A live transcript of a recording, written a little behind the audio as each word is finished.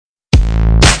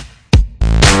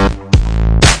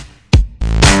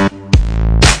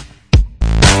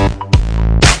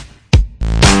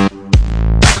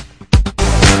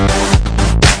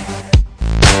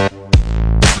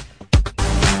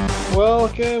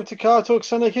Welcome to Car Talk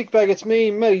Sunday Kickback. It's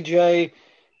me, Matty J,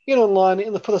 in online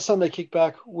for the Sunday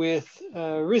Kickback with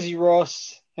Rizzy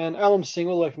Ross and Alan Singh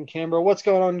all the way from Canberra. What's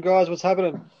going on, guys? What's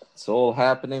happening? It's all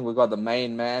happening. We've got the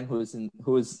main man who is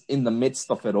in the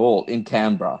midst of it all in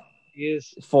Canberra. He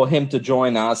is. For him to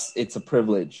join us, it's a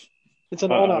privilege. It's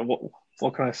an honor.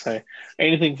 What can I say?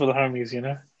 Anything for the homies, you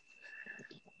know.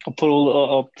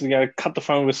 I'll cut the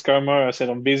phone with ScoMo. I said,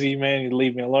 I'm busy, man. You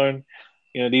leave me alone.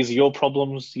 You know, these are your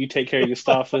problems. You take care of your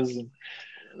staffers. And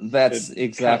That's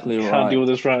exactly right. Can't deal with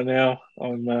this right now.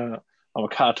 I'm a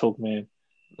car talk man.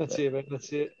 That's it, man.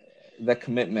 That's it. The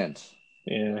commitment.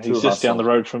 Yeah, he's just down the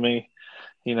road from me.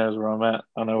 He knows where I'm at.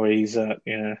 I know where he's at.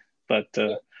 You know, but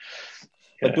do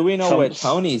we know where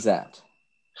Tony's at?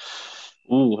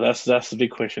 Ooh, that's the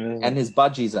big question, isn't it? And his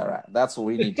budgies are at. That's what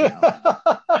we need to know.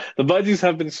 The budgies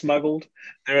have been smuggled.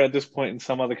 They're at this point in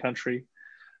some other country.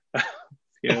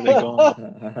 Yeah, they're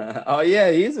gone. Oh,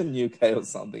 yeah, he's in UK or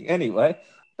something. Anyway,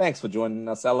 thanks for joining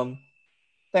us, Alan.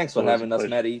 Thanks for having us,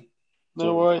 Matty.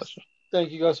 No worries. Thank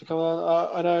you guys for coming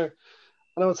on. I know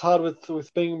it's hard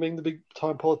with being the big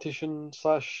time politician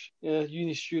 /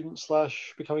 uni student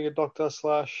 / becoming a doctor /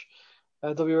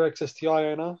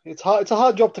 WRXSTI owner. It's hard. It's a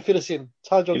hard job to fit us in.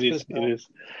 It is.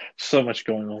 So much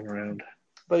going on around.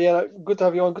 But yeah, good to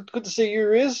have you on. Good to see you,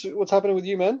 Riz. What's happening with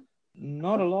you, man?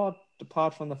 Not a lot,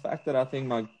 apart from the fact that I think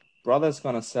my brother's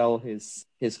going to sell his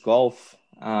Golf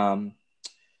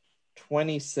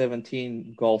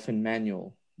 2017 Golf in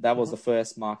manual. That was the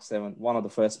first Mark 7, one of the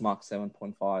first Mark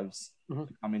 7.5s to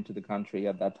come into the country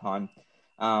at that time.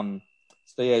 So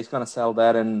yeah, he's going to sell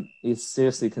that, and he's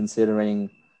seriously considering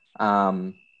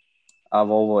a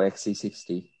Volvo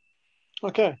XC60.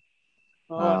 Okay.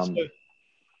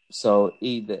 So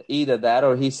either that,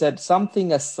 or he said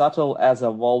something as subtle as a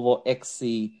Volvo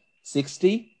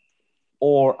XC60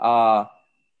 or a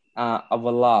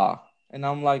Velar. And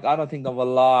I'm like, I don't think the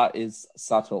Velar is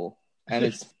subtle. And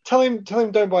it's tell him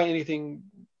don't buy anything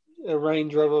a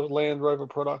Range Rover, Land Rover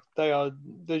product. They're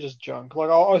just junk. Like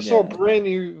I saw a brand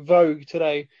new Vogue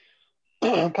today.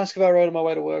 Pascal Road on my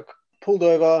way to work, pulled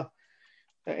over,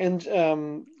 and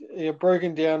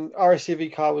broken down.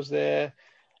 RSCV car was there,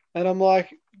 and I'm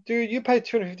like, dude, you paid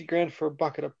 $250,000 for a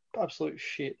bucket of absolute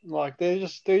shit. Like they're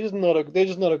just not a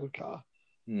good car.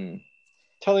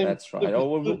 Tell him that's right.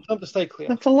 Time to stay clear.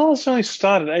 The Velar's only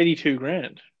started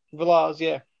 $82,000. Velar's,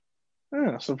 yeah.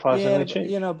 Yeah, surprisingly cheap.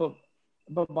 You know, but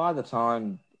by the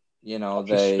time they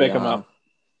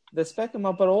spec them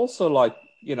up, but also like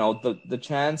the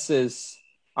chances.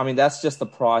 I mean, that's just the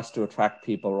price to attract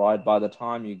people, right? By the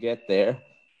time you get there,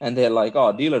 and they're like,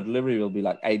 "Oh, dealer delivery will be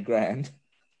like $8,000,000,"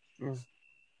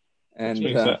 and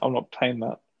I'm not paying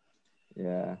that.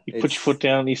 Yeah, you put your foot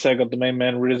down. You say, "I got the main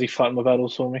man Rizzy fighting my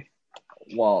battles for me."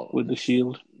 Well, with the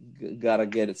shield, gotta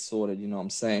get it sorted. You know what I'm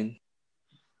saying?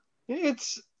 It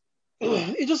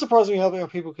just surprises me how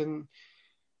people can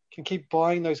keep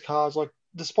buying those cars, like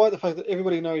despite the fact that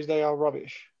everybody knows they are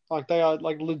rubbish. Like they are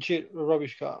like legit a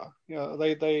rubbish car. You know,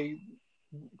 I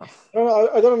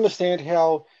don't understand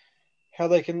how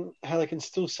they can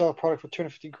still sell a product for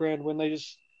 $250,000 when they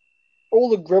just all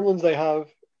the gremlins they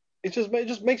have. It just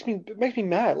makes me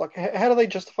mad. Like how do they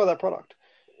justify that product?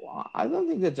 Well, I don't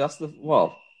think they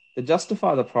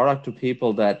justify the product to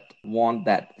people that want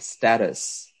that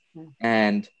status.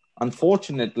 And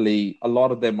unfortunately, a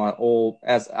lot of them are all,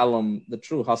 as Alan, the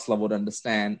true hustler, would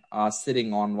understand, are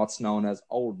sitting on what's known as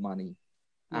old money.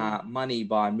 Money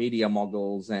by media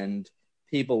moguls and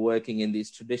people working in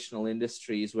these traditional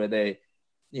industries where they,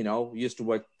 used to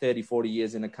work 30, 40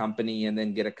 years in a company and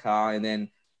then get a car and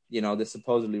then, they're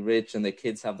supposedly rich and their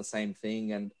kids have the same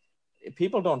thing. And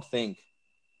people don't think,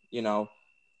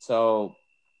 So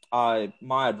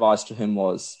my advice to him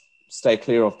was stay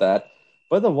clear of that.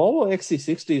 But the Volvo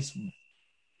XC60 is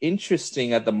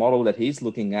interesting at the model that he's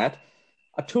looking at.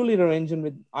 A 2-liter engine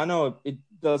with, I know it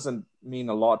doesn't mean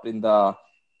a lot in the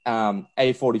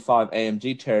A45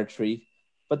 AMG territory,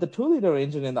 but the 2-liter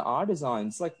engine in the R design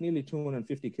is like nearly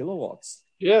 250 kilowatts.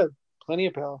 Yeah, plenty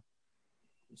of power.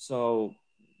 So,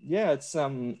 yeah, it's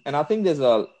and I think there's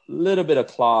a little bit of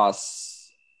class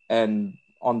and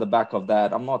on the back of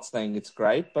that. I'm not saying it's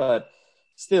great, but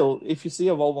still, if you see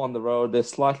a Volvo on the road, they're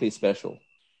slightly special.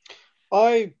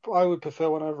 I would prefer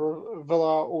one over a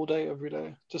Velar all day, every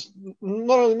day. Just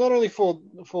not only for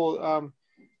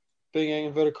being an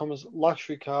inverted commas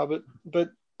luxury car,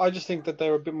 but I just think that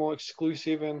they're a bit more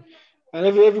exclusive and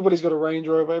everybody's got a Range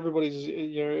Rover. Everybody's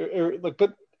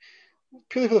but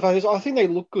purely for the fact is I think they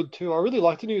look good too. I really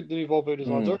like the new Volvo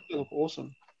designs. I think they look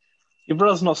awesome. Your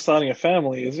brother's not starting a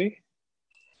family, is he?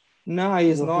 No,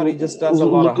 he's not. He just does a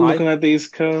lot of looking at these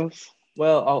cars.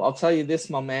 Well, I'll tell you this,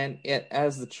 my man.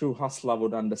 As the true hustler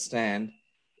would understand,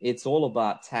 it's all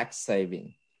about tax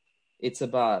saving. It's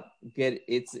about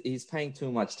he's paying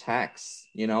too much tax,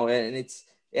 and it's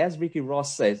as Ricky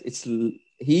Ross says,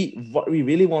 what he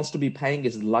really wants to be paying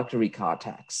is luxury car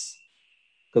tax,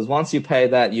 because once you pay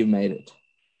that, you made it.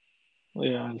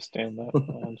 Yeah, I understand that.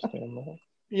 I understand that.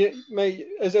 Yeah, mate.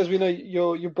 As we know,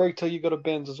 you're broke till you got a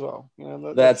Benz as well.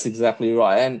 That's exactly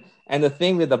right. And the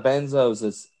thing with the Benzos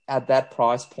is at that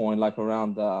price point, like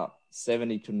around the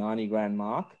 70 to 90 grand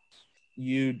mark,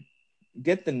 you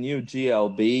get the new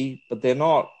GLB, but they're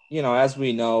not, as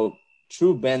we know,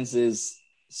 true Benzes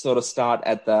sort of start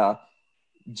at the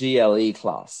GLE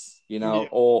class, Yeah.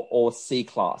 or C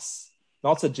class.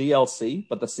 Not the GLC,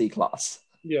 but the C class.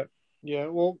 Yeah, yeah.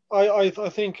 Well, I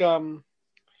think going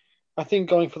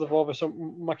for the Volvo. So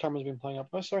my camera's been playing up.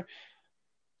 Oh, sorry.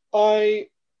 I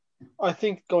I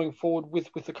think going forward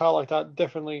with a car like that,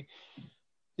 definitely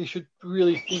he should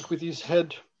really think with his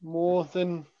head more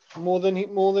than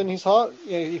his heart.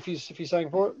 Yeah, if he's saying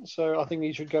for it. So I think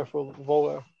he should go for a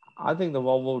Volvo. I think the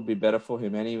Volvo would be better for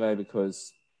him anyway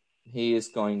because he is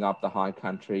going up the high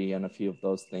country and a few of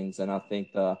those things. And I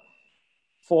think the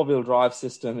four-wheel drive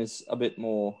system is a bit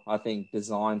more, I think,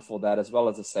 designed for that, as well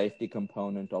as the safety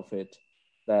component of it,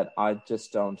 that I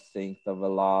just don't think the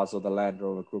Velar or the Land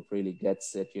Rover Group really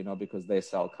gets it, because they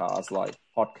sell cars like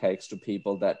hotcakes to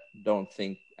people that don't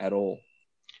think at all.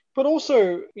 But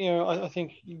also, I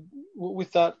think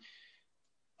with that,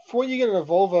 for what you get in a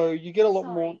Volvo, you get a lot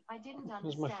more.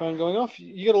 Is my phone going off?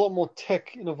 You get a lot more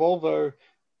tech in a Volvo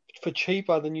for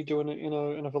cheaper than you do in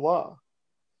a Velar,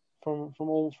 from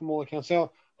all accounts.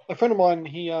 Now, a friend of mine,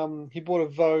 he bought a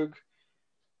Vogue,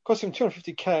 cost him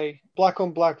 250K, black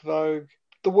on black Vogue.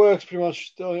 The works pretty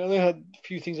much. I only had a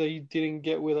few things that he didn't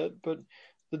get with it, but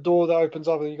the door that opens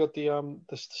up and you got the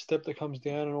step that comes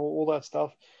down and all that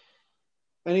stuff.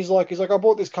 And he's like, I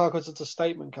bought this car because it's a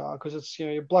statement car, because it's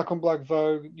your black on black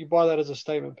Vogue. You buy that as a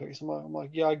statement piece. I'm like,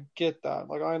 yeah, I get that.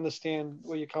 Like, I understand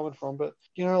where you're coming from, but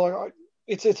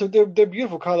they're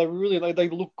beautiful car. They really they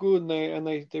look good, and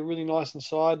they're really nice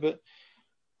inside. But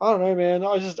I don't know, man.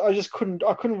 I just couldn't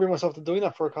bring myself to doing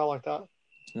that for a car like that.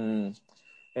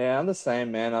 Yeah, I'm the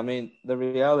same, man. I mean, the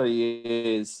reality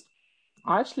is,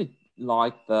 I actually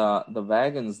like the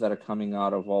wagons that are coming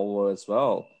out of Volvo as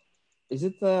well. Is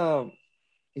it the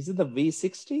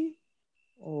V60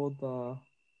 or the?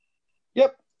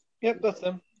 Yep, that's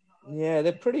them. Yeah,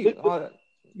 they're pretty.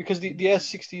 Because the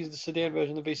S60 is the sedan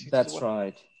version, the V60 is the That's wagon.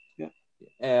 right. Yeah.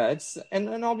 Yeah, it's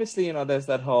and obviously there's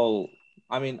that whole.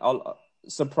 I mean,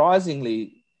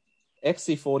 surprisingly,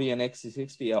 XC40 and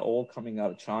XC60 are all coming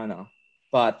out of China.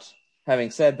 But having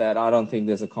said that, I don't think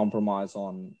there's a compromise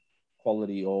on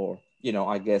quality or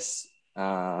I guess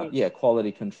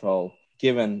quality control,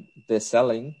 given they're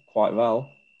selling quite well.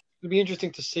 It'd be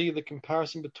interesting to see the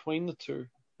comparison between the two.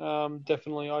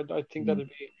 Definitely, I think that'd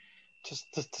be just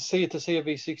to see a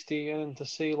V60 and to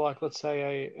see, like, let's say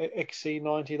a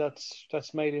XC90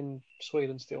 that's made in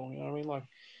Sweden still. You know what I mean? Like,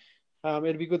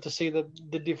 it'd be good to see the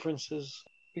differences,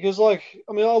 because, like,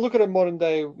 I mean, I look at a modern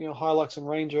day, Hilux and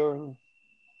Ranger and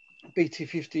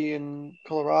BT50 in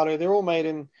Colorado. They're all made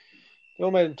in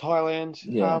Thailand.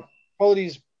 Yeah. Quality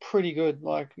is pretty good.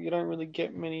 Like, you don't really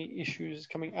get many issues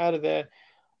coming out of there.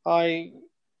 I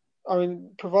I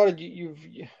mean, provided I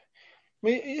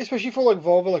mean, especially for like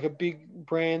Volvo, like a big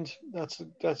brand that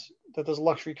does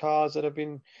luxury cars that have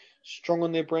been strong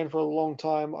on their brand for a long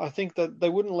time. I think that they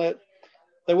wouldn't let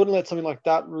something like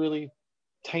that really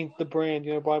taint the brand,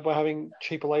 by having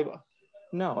cheaper labor.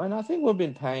 No, and I think we've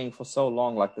been paying for so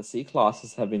long, like the C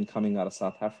classes have been coming out of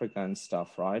South Africa and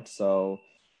stuff, right? So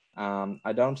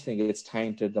I don't think it's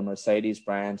tainted the Mercedes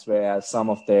brands, whereas some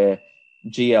of their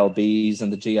GLBs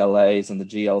and the GLAs and the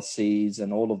GLCs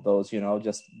and all of those,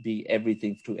 just be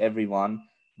everything to everyone.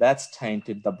 That's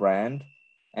tainted the brand,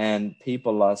 and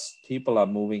people are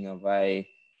moving away,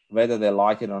 whether they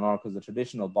like it or not, because the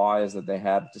traditional buyers that they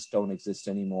had just don't exist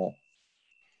anymore.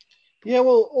 Yeah,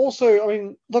 well, also, I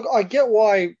mean, look, I get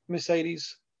why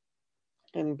Mercedes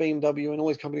and BMW and all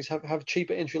these companies have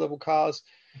cheaper entry level cars,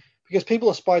 because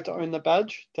people aspire to own the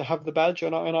badge, to have the badge,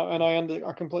 and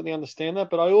I completely understand that.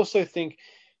 But I also think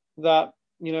that,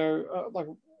 like,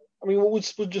 I mean, we're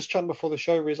just chatting before the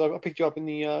show, Riz. I picked you up in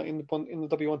the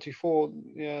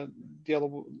W124 the other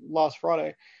last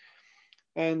Friday,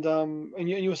 and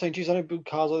you were saying, geez, I don't build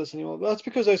cars like this anymore. But that's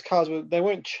because those cars they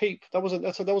weren't cheap. That was a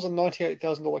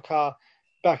 $98,000 car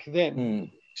back then,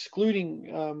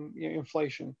 excluding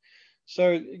inflation.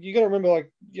 So you got to remember, like,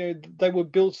 they were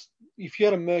built. If you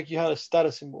had a Merc, you had a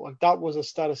status symbol. Like, that was a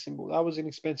status symbol. That was an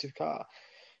expensive car.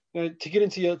 to get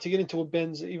into a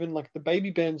Benz, even like the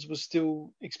baby Benz was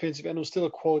still expensive and it was still a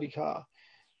quality car.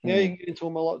 Now you can get into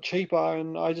them a lot cheaper,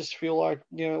 and I just feel like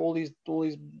all these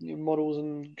models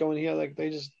and going here, like they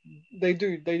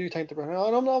do take the brand.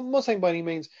 And I'm not saying by any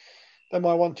means that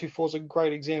my 124 is a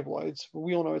great example.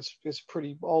 We all know it's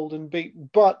pretty old and beat,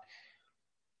 but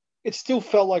it still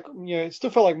felt like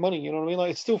money. You know what I mean?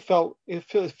 Like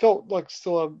it felt like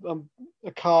still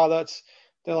a car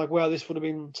they're like, wow, this would have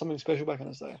been something special back in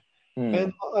its day.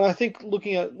 And I think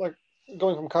looking at like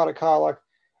going from car to car, like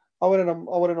I went in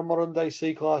a modern day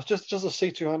C class, just a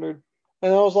C200,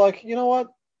 and I was like, you know what?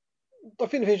 I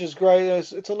think the feature is great.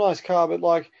 It's a nice car, but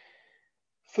like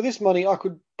for this money, I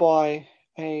could buy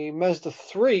a Mazda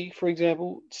 3, for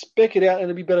example, spec it out, and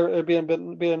it'd be better. It'd be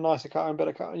a nicer car and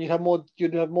better car, and you'd have more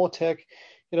tech,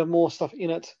 you'd have more stuff in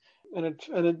it, and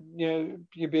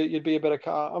you'd be a better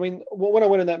car. I mean, when I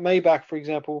went in that Maybach, for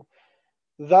example,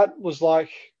 that was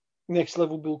like next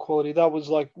level build quality. That was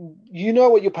like,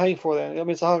 what you're paying for there. I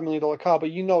mean, it's a $500,000 car,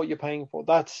 but you know what you're paying for.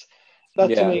 That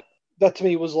to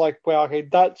me was like, wow, okay,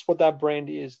 that's what that brand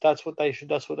is. That's what they should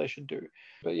do.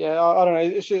 But yeah, I don't know.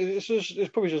 It's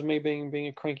probably just me being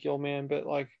a cranky old man. But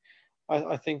like,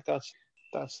 I think that's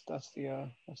the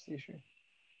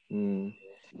issue.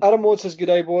 Adam Ward says, "Good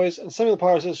day, boys." And Samuel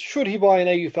Pyro says, "Should he buy an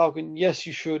AU Falcon?" Yes,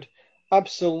 you should.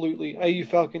 Absolutely. AU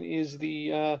Falcon is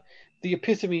the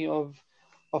epitome of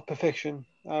perfection.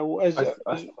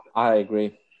 I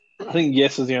agree. I think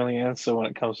yes is the only answer when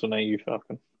it comes to an AU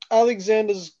Falcon.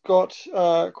 Alexander's got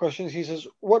questions. He says,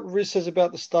 what Riz says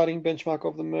about the starting benchmark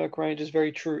of the Merc range is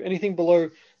very true. Anything below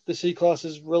the C class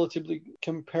is relatively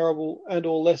comparable and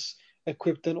or less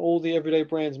equipped than all the everyday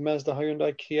brands, Mazda,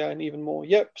 Hyundai, Kia, and even more.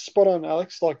 Yep, spot on,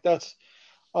 Alex. Like that's,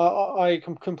 I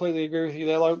completely agree with you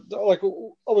there. Like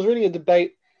I was reading a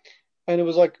debate, and it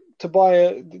was like the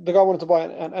guy wanted to buy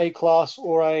an A class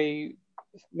or a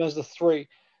Mazda 3,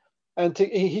 and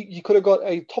he could have got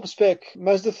a top spec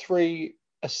Mazda 3,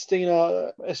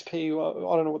 Astina SP.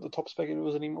 I don't know what the top spec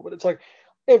was anymore, but it's like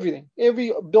everything,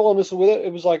 every bill and whistle with it.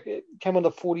 It was like it came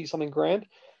under 40 something grand.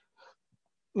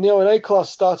 Now an A class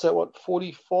starts at what,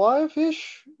 45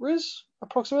 ish, Riz,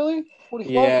 approximately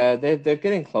 45. Yeah, they're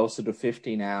getting closer to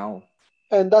 50 now,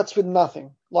 and that's with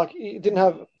nothing. Like it didn't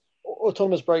have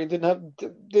autonomous braking,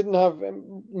 didn't have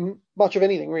much of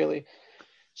anything really.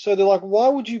 So they're like, why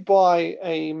would you buy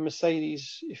a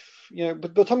Mercedes if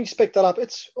But by the time you spec that up,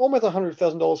 it's almost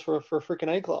 $100,000 for a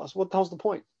freaking A class. What the hell's the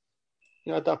point?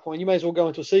 At that point, you may as well go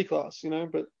into a C class.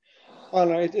 But I don't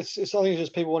know. It's I think it's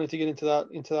just people wanting to get into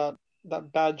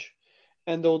that badge,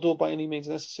 and they'll do it by any means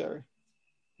necessary.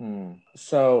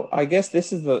 So I guess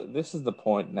this is the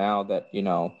point now that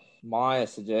my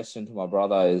suggestion to my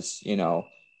brother is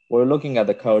we're looking at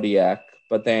the Kodiaq,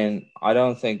 but then I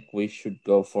don't think we should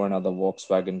go for another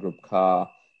Volkswagen Group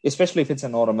car, especially if it's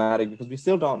an automatic, because we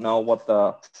still don't know what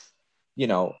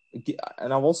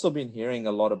and I've also been hearing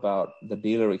a lot about the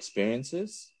dealer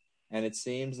experiences, and it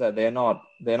seems that they're not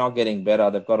getting better.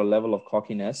 They've got a level of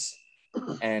cockiness,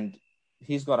 and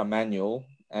he's got a manual,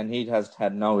 and he has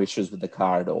had no issues with the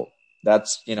car at all.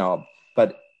 That's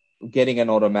but getting an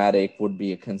automatic would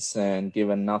be a concern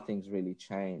given nothing's really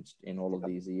changed in all of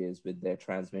these years with their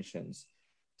transmissions.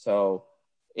 So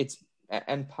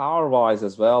and power wise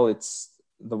as well,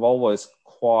 the Volvo is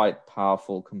quite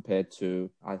powerful compared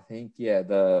to, I think,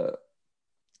 the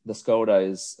Skoda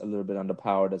is a little bit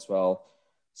underpowered as well.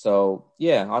 So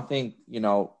yeah, I think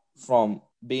from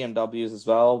BMWs as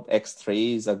well,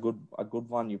 X3 is a good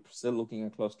one. You're still looking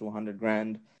at close to 100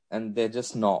 grand, and they're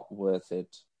just not worth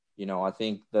it. I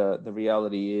think the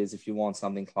reality is, if you want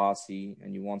something classy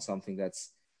and you want something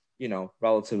that's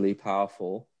relatively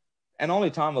powerful, and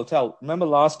only time will tell. Remember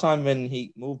last time when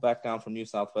he moved back down from New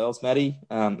South Wales, Matty,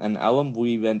 and Alan,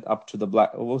 we went up to the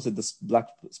Black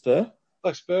Spur?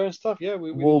 Black Spur and stuff, yeah.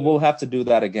 We'll have to do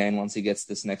that again once he gets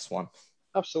this next one.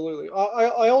 Absolutely.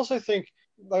 I also think,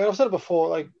 like I've said it before,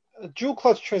 like a dual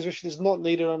clutch transmission is not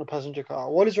needed on a passenger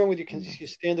car. What is wrong with your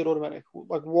standard automatic?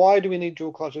 Like, why do we need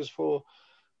dual clutches for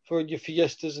your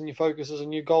Fiestas and your Focuses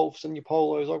and your Golfs and your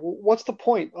Polos? Like, what's the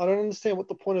point? I don't understand what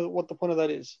the point of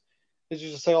that is. Is you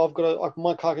just say, I've got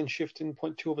my car can shift in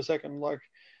 0.2 of a second. Like,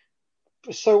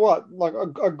 so what? Like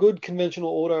a good conventional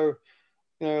auto,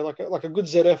 like a good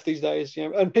ZF these days,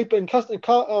 and people and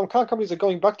car companies are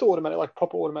going back to automatic, like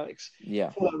proper automatics,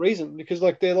 for that reason, because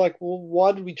like they're like, well,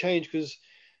 why did we change? Because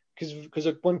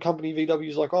one company, VW,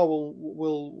 is like, oh,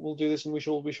 we'll do this and we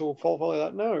shall follow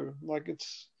that. No, like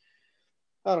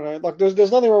I don't know, like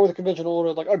there's nothing wrong with a conventional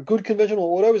auto. Like a good conventional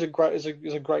auto is a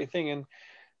great thing, and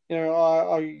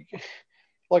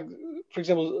like for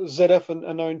example, ZF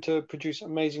are known to produce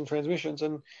amazing transmissions,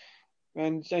 and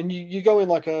you go in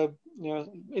like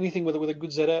anything with a good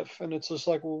ZF, and it's just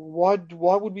like, well,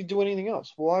 why would we do anything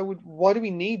else? Why do we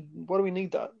need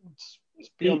that? It's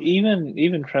beyond me.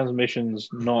 Even transmissions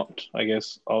not, I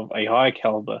guess, of a high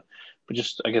caliber, but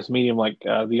just, I guess, medium, like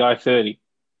the i30.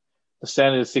 The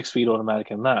standard 6-speed automatic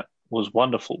in that was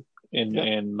wonderful in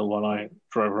the one I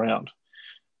drove around.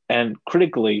 And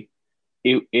critically,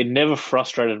 it never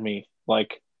frustrated me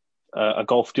like a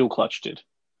Golf dual clutch did.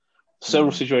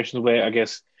 Several situations where, I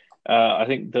guess, I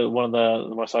think one of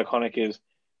the most iconic is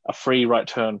a free right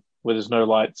turn where there's no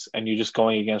lights and you're just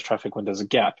going against traffic when there's a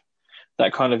gap.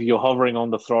 That kind of, you're hovering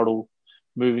on the throttle,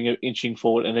 moving it, inching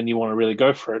forward, and then you want to really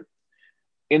go for it.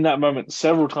 In that moment,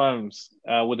 several times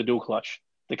with the dual clutch,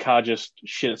 the car just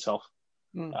shit itself.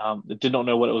 It did not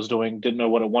know what it was doing, didn't know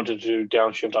what it wanted to do,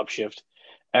 downshift, upshift,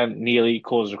 and nearly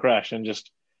caused a crash. And just,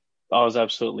 I was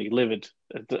absolutely livid.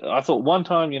 I thought one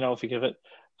time, I'll forgive it,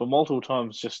 but multiple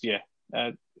times, just,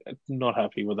 not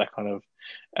happy with that kind of.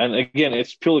 And again,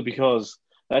 it's purely because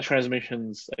that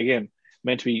transmission's, again,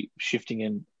 meant to be shifting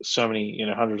in so many,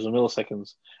 hundreds of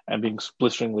milliseconds and being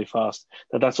blisteringly fast,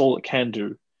 that's all it can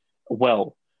do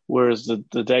well. Whereas the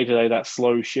day-to-day, that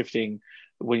slow shifting,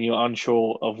 when you're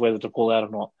unsure of whether to pull out or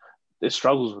not, it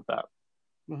struggles with that.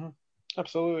 Mm-hmm.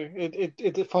 Absolutely.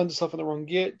 It finds itself in the wrong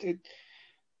gear.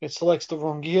 It selects the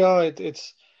wrong gear.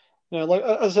 It's like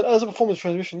as a performance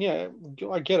transmission, yeah,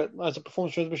 I get it. As a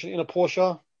performance transmission in a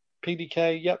Porsche,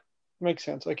 PDK, yep, makes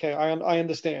sense. Okay, I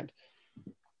understand.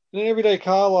 In an everyday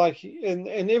car, like, and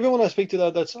everyone I speak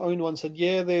to that's owned one said,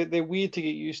 yeah, they're weird to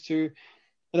get used to.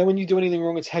 And then when you do anything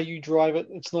wrong, it's how you drive it.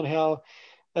 It's not how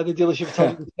the dealership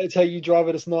tells you. It's how you drive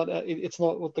it. It's not. It's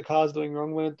not what the car's doing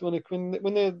wrong.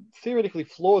 When they're theoretically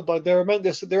flawed, like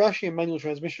they're actually a manual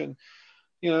transmission,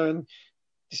 and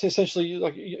it's essentially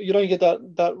like you don't get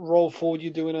that roll forward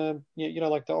you do in a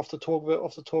like the off the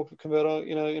torque converter,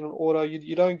 in an auto.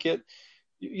 You don't get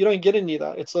any of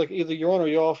that. It's like either you're on or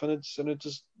you're off, and it's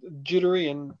just jittery.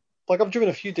 And like I've driven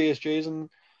a few DSGs, and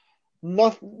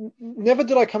never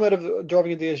did I come out of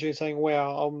driving a DSG saying,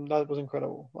 "Wow, that was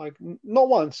incredible." Like not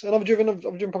once. And I've driven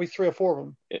probably 3 or 4 of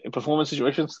them. In performance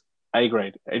situations, A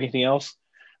grade. Anything else,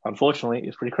 unfortunately,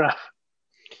 is pretty crap.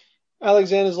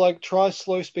 Alexander's like, try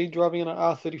slow speed driving in an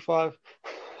R35.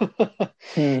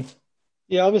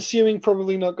 Yeah, I'm assuming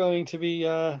probably not going to be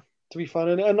fun.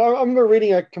 And I remember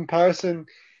reading a comparison.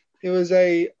 It was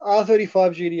a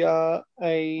R35 GTR,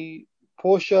 a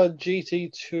Porsche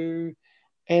GT2,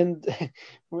 and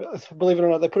believe it or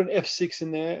not, they put an F6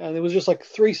 in there, and it was just like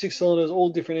 3 6-cylinders, all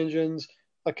different engines,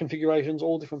 like configurations,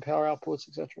 all different power outputs,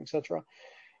 etc., etc.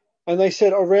 And they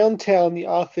said around town the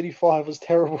R35 was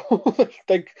terrible.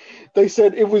 they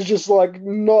said it was just like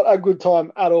not a good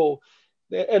time at all.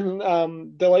 And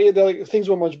they're like things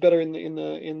were much better in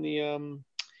the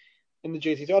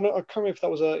GT2. I can't remember if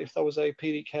that was a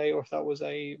PDK or if that was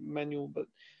a manual, but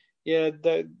yeah,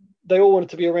 they all wanted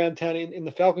to be around town in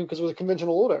the Falcon because it was a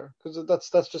conventional auto, because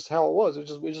that's just how it was. It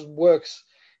just works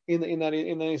in that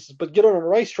instance. But get on a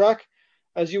racetrack,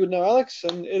 as you would know, Alex,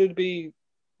 and it'd be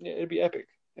epic.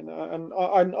 And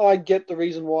I get the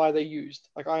reason why they used.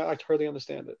 Like I totally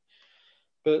understand it.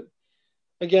 But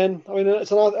again, I mean,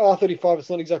 it's an R35. It's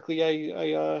not exactly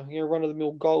a run of the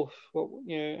mill Golf.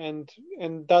 And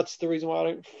that's the reason why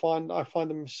I find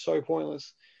them so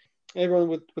pointless.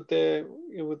 Everyone with their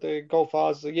Golf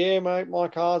R's is like, yeah, mate, my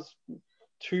car's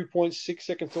 2.6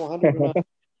 seconds to 100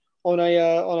 on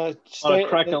a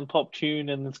crackle and pop tune,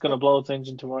 and it's going to blow its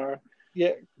engine tomorrow.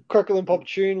 Yeah, crackle and pop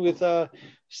tune with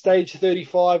stage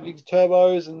 35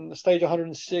 turbos and stage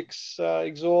 106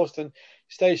 exhaust and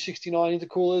stage 69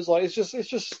 intercoolers. Like it's just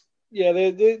yeah,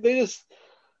 they're just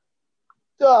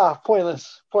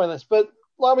pointless. But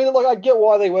I mean, like I get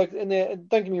why they work in there.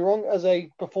 Don't get me wrong, as a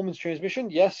performance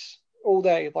transmission, yes, all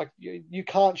day. Like you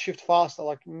can't shift faster.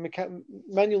 Like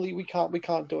manually, we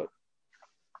can't do it.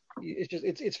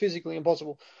 It's physically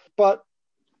impossible. But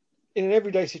in an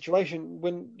everyday situation,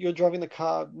 when you're driving the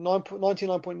car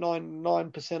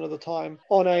 99.99% of the time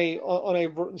on a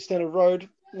standard road,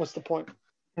 what's the point?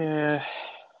 Yeah,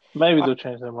 maybe they'll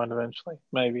change their mind eventually.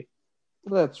 Maybe.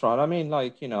 That's right. I mean,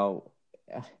 like, I know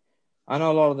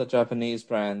a lot of the Japanese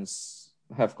brands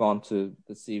have gone to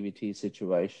the CVT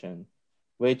situation,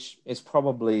 which is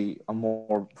probably a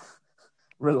more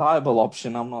reliable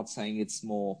option. I'm not saying it's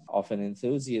more of an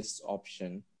enthusiast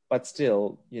option, but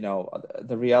still,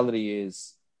 the reality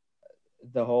is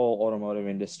the whole automotive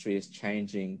industry is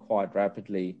changing quite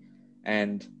rapidly.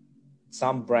 And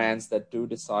some brands that do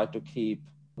decide to keep,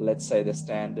 let's say, the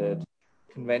standard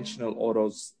conventional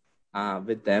autos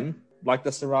with them, like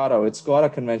the Serato, it's got a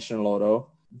conventional auto.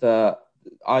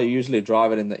 I usually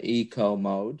drive it in the eco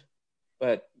mode,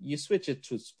 but you switch it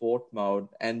to sport mode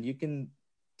and you can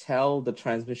tell the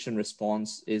transmission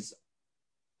response is.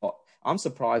 I'm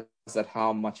surprised at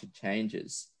how much it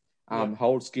changes.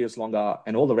 Holds gears longer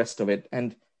and all the rest of it.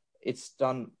 And it's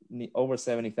done over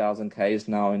 70,000 Ks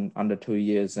now in under 2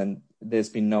 years, and there's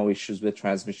been no issues with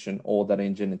transmission or that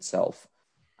engine itself.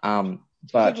 But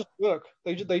they just work.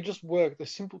 They just work. They're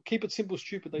simple. Keep it simple,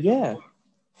 stupid. They just work.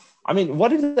 I mean, what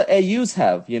did the AUs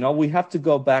have? We have to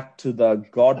go back to the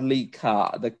godly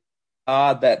car, the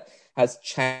car that has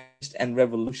changed and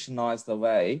revolutionized the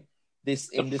way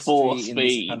this industry in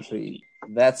this country.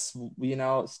 That's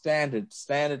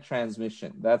standard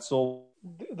transmission. That's all.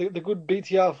 The good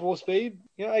BTR 4-speed.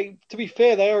 To be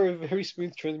fair, they are a very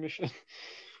smooth transmission.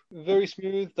 Very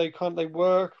smooth. They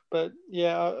work, but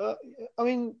I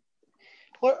mean,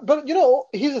 but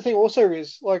here's the thing. Also,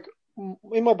 is like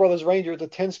in my brother's Ranger, the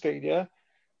 10-speed. Yeah,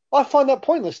 I find that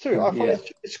pointless too. I find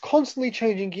it's constantly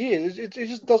changing gears. It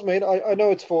just does, mate. I know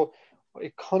it's for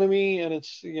economy and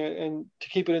it's and to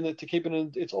keep it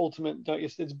in its ultimate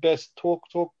its best torque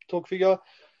figure,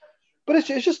 but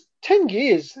it's just 10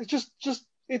 gears.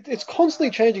 It's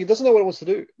constantly changing. It doesn't know what it wants to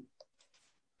do.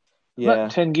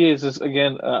 That 10 gears is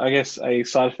again I guess a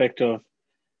side effect of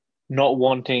not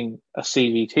wanting a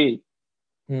CVT,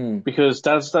 because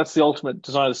that's the ultimate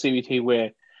design of the CVT,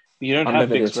 where you don't have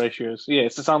fixed ratios.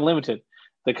 It's just unlimited.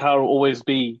 The car will always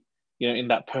be in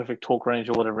that perfect torque range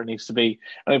or whatever it needs to be.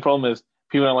 And the problem is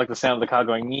people don't like the sound of the car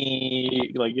going,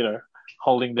 like,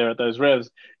 holding there at those revs,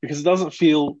 because it doesn't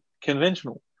feel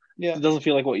conventional. Yeah. It doesn't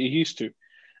feel like what you're used to.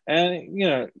 And,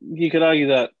 you could argue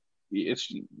that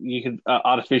you could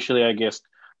artificially, I guess,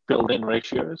 build in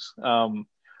ratios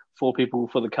for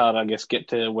the car to, I guess, get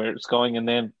to where it's going, and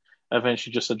then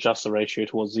eventually just adjust the ratio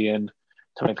towards the end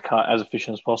to make the car as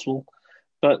efficient as possible.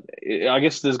 But I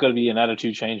guess there's got to be an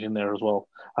attitude change in there as well.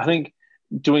 I think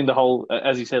doing the whole,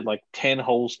 as you said, like 10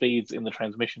 whole speeds in the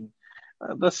transmission,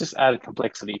 that's just added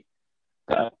complexity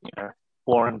that,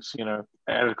 warrants,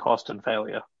 added cost and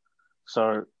failure.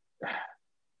 So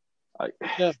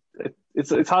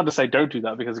it's hard to say don't do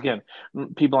that, because, again,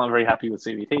 people aren't very happy with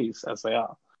CVTs as they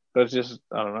are. But it's just,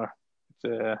 I don't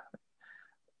know.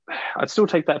 I'd still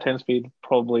take that 10-speed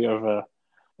probably over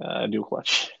dual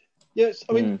clutch. Yes,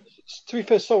 I mean, to be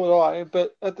fair, so would I.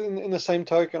 But in the same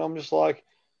token, I'm just like,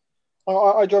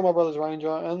 I drive my brother's Ranger,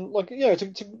 and like,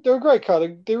 they're a great car.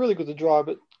 They're really good to drive,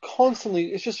 but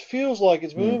constantly, it just feels like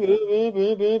it's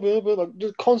like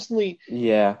just constantly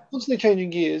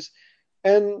changing gears,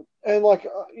 and like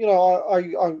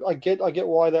I get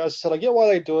why they, as I said, I get why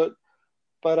they do it,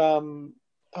 but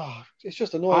it's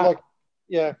just annoying.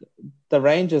 The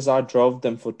Rangers, I drove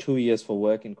them for 2 years for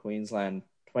work in Queensland.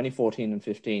 2014 and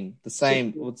 15, the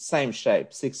same shape,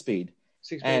 6-speed,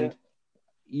 and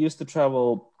used to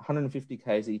travel 150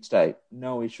 k's each day,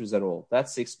 no issues at all. That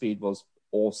 6-speed was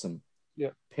awesome. Yeah,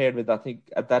 paired with, I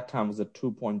think at that time was a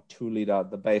 2.2 liter,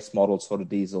 the base model sort of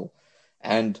diesel,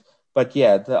 but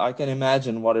I can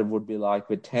imagine what it would be like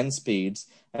with 10 speeds.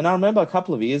 And I remember a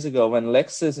couple of years ago when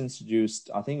Lexus introduced,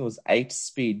 I think it was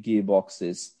 8-speed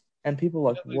gearboxes, and people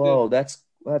were like, whoa, that's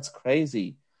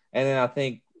crazy. And then I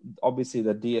think, obviously,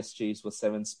 the DSGs were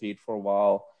 7-speed for a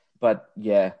while, but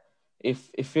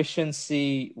if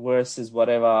efficiency versus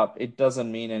whatever, it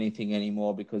doesn't mean anything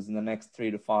anymore, because in the next 3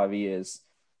 to 5 years,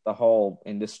 the whole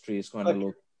industry is going to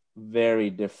look very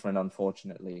different,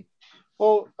 unfortunately.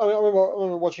 Well, I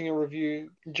remember watching a review,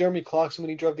 Jeremy Clarkson,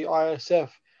 when he drove the ISF,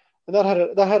 and that had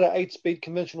an 8-speed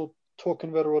conventional torque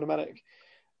converter automatic.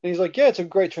 And he's like, it's a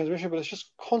great transmission, but it's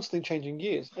just constantly changing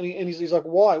gears. And he's like,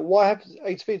 why? Why have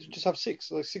 8 speeds? Just have 6.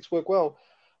 Like 6 work well,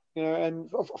 And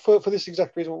for this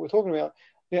exact reason, what we're talking about.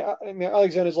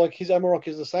 Alexander's like, his Amarok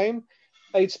is the same,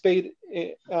 8-speed,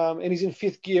 and he's in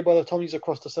 5th gear by the time he's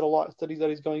across the set of lights that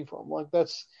he's going from. Like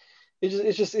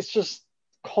it's just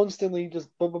constantly just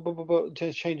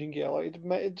changing gear. Like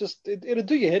it'll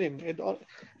do your head in.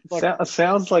 It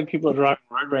sounds like people are driving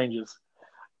road Rangers.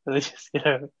 They just,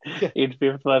 in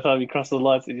 5th, by the time you cross the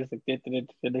lights, they just like, the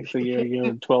next thing you're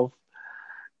in 12th.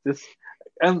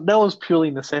 And that was purely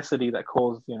necessity that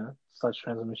caused, such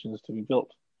transmissions to be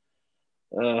built.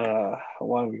 Why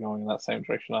are we going in that same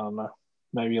direction? I don't know.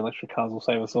 Maybe electric cars will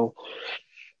save us all.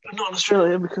 But not in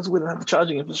Australia, because we don't have the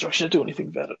charging infrastructure to do anything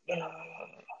about it.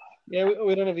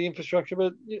 We don't have the infrastructure,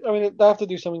 but I mean, they have to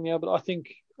do something now. But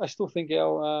I still think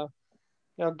our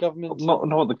government,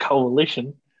 not the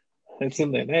coalition. It's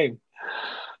in their name.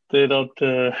 They're not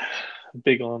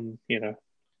big on,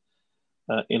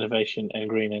 innovation and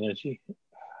green energy.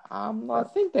 I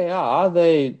think they are.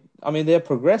 They're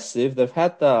progressive. They've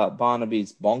had the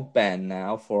Barnaby's bonk ban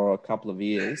now for a couple of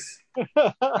years.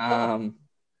 Um,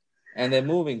 and they're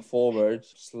moving forward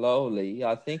slowly.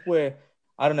 I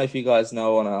don't know if you guys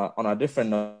know on a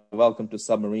different note, welcome to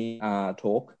submarine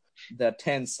talk. There are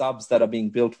 10 subs that are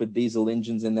being built with diesel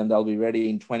engines in them. They'll be ready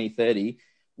in 2030.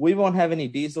 We won't have any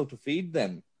diesel to feed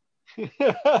them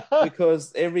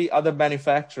because every other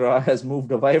manufacturer has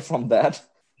moved away from that.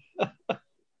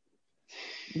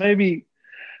 Maybe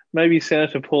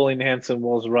Senator Pauline Hanson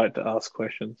was right to ask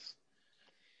questions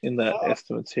in that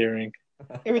estimates hearing.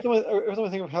 Every time I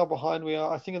think of how behind we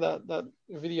are, I think of that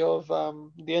video of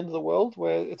the end of the world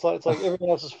where it's like everyone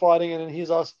else is fighting and then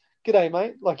he's asked, "G'day,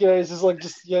 mate." Like, it's just like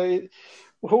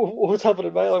what's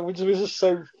happening, mate? Like we're just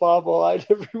so far behind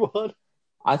everyone.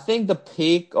 I think the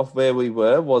peak of where we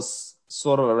were was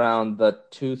sort of around the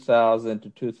 2000 to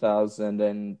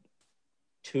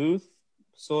 2002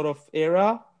 sort of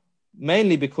era,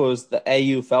 mainly because the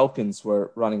AU Falcons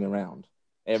were running around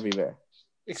everywhere.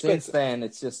 Since then,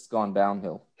 it's just gone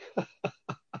downhill. I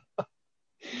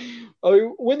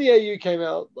mean, when the AU came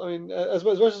out, I mean, as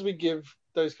much as we give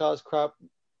those cars crap,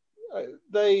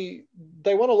 they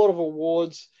won a lot of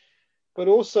awards, but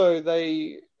also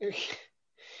they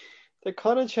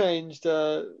kind of changed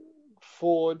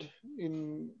Ford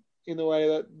in the way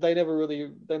that they never really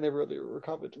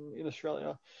recovered in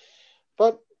Australia.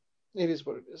 But it is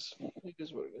what it is. It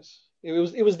is what it is.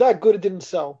 It was that good it didn't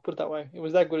sell. Put it that way. It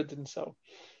was that good it didn't sell.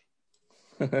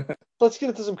 Let's get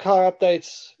into some car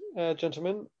updates,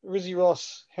 gentlemen. Rizzy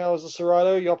Ross, how is the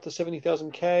Serato? You're up to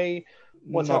 70,000 K.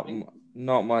 What's happening?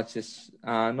 Not much has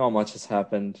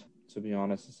happened, to be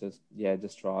honest. It's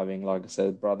just driving. Like I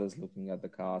said, brother's looking at the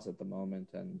cars at the moment,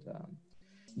 and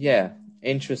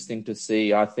interesting to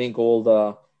see. I think all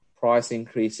the price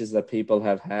increases that people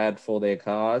have had for their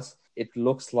cars, it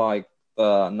looks like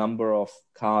the number of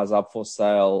cars up for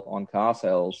sale on car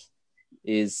sales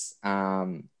is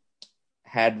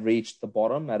had reached the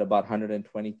bottom at about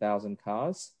 120,000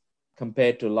 cars.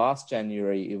 Compared to last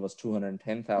January, it was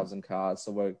 210,000 cars.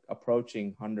 So we're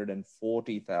approaching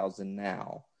 140,000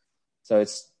 now. So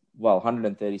it's,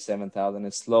 137,000.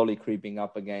 It's slowly creeping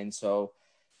up again. So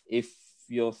if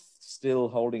you're still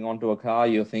holding on to a car,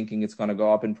 you're thinking it's going to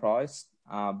go up in price,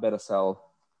 better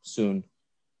sell soon.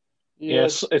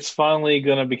 Yes, it's finally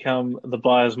going to become the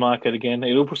buyer's market again.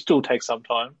 It'll still take some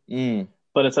time,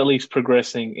 but it's at least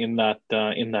progressing in that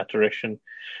direction,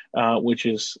 which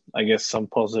is, I guess, some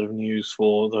positive news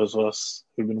for those of us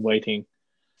who've been waiting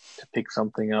to pick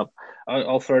something up.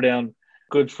 I'll throw down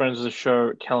good friends of the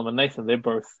show, Callum and Nathan. They're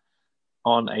both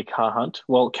on a car hunt.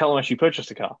 Well, Callum actually purchased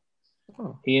a car.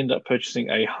 Oh. He ended up purchasing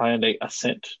a Hyundai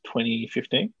Ascent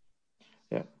 2015.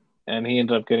 Yeah. And he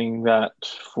ended up getting that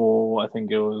for, I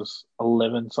think it was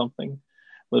 11 something,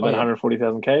 with about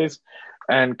 140,000 Ks.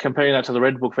 And comparing that to the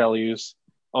Red Book values,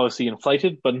 obviously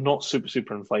inflated, but not super,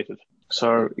 super inflated.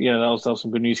 So, that was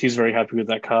some good news. He's very happy with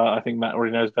that car. I think Matt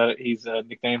already knows about it. He's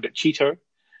nicknamed it Cheeto.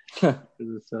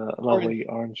 It's a lovely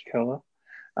orange color.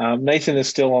 Nathan is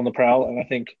still on the prowl, and I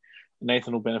think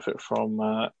Nathan will benefit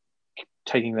from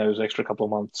taking those extra couple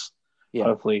of months,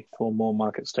 hopefully, for more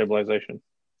market stabilization.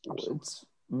 It's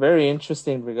very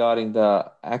interesting regarding the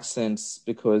accents,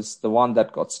 because the one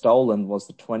that got stolen was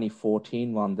the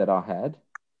 2014 one that I had.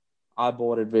 I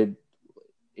bought it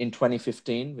in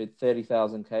 2015 with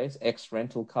 30,000 Ks,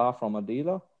 ex-rental car from a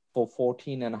dealer for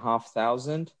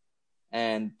 14,500.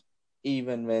 And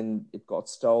even when it got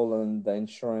stolen, the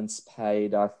insurance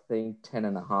paid, I think,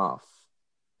 10.5.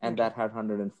 And that had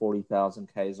 140,000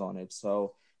 Ks on it.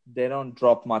 So they don't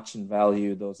drop much in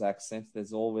value, those accents.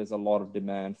 There's always a lot of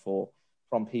demand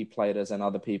from P-platers and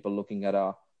other people looking at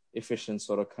a efficient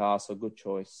sort of car. So good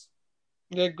choice.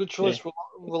 Yeah, good choice. Yeah.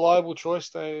 Reliable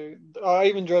choice. I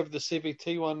even drove the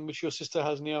CVT one, which your sister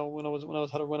has now. When I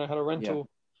had a rental.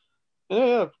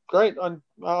 Yeah, great.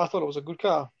 I thought it was a good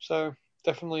car. So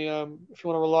definitely, if you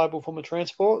want a reliable form of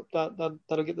transport,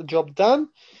 that'll get the job done.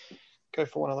 Go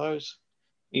for one of those.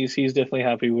 He's definitely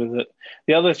happy with it.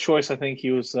 The other choice I think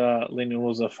he was leaning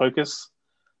was a Focus,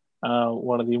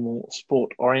 one of the more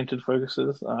sport-oriented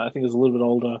Focuses. I think it's a little bit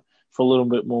older for a little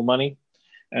bit more money.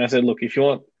 And I said, look, if you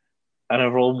want an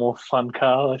overall more fun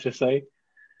car, let's just say,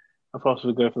 I'll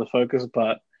probably go for the Focus.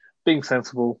 But being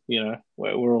sensible,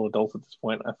 we're all adults at this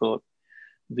point. I thought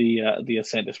the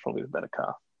Ascent is probably the better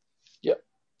car. Yep.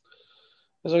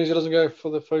 As long as it doesn't go for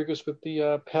the Focus with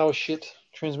the power shit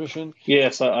transmission.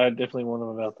 Yes, I definitely warned him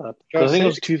about that. Because I think it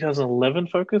was 2011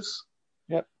 Focus.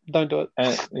 Yep, don't do it.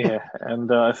 And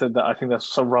I said that I think that's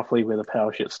so roughly where the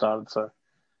power shit started. So,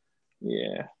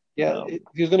 yeah. Yeah, if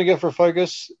he was going to go for a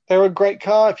Focus, they're a great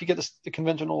car. If you get the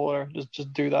conventional auto,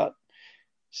 just do that.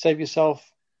 Save yourself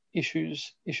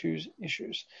issues. A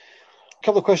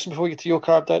couple of questions before we get to your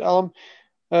car update, Alan.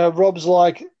 Rob's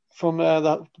like from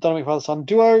the Dynamic Father Son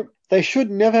duo. They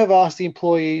should never have asked the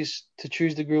employees to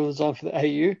choose the grille design for the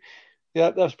AU.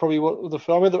 Yeah, that's probably what the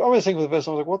film. I was thinking for the first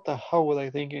time, I was like, what the hell were they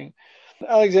thinking?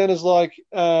 Alexander's like,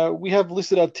 we have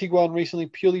listed our Tiguan recently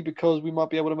purely because we might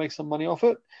be able to make some money off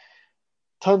it.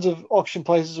 Tons of auction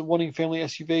places are wanting family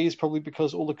SUVs, probably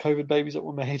because all the COVID babies that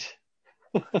were made.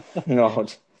 No.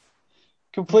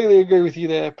 Completely agree with you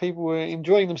there. People were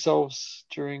enjoying themselves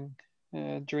during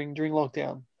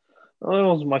lockdown. Well, there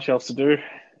wasn't much else to do.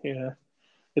 Yeah,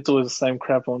 it's always the same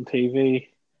crap on TV,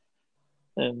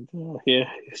 and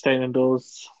staying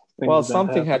indoors. Well,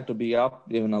 something had to be up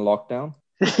given a lockdown.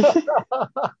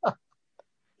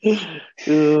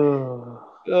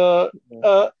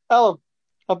 Alan,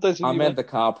 updates. I meant the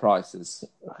car prices.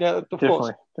 Yeah,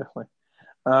 definitely.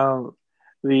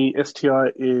 The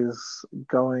STI is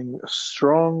going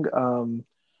strong.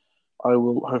 I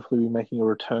will hopefully be making a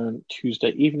return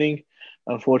Tuesday evening.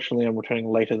 Unfortunately, I'm returning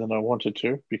later than I wanted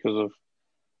to because of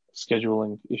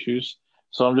scheduling issues.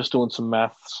 So I'm just doing some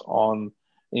maths on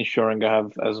ensuring I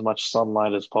have as much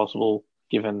sunlight as possible,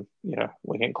 given,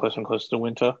 we're getting closer and closer to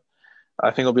winter.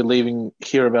 I think I'll be leaving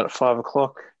here about 5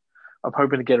 o'clock. I'm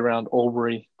hoping to get around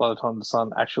Albury by the time the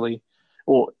sun actually,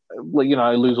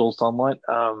 I lose all sunlight,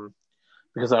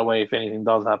 because that way, if anything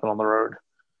does happen on the road,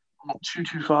 I'm not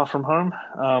too far from home.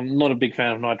 Not a big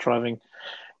fan of night driving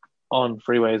on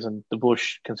freeways and the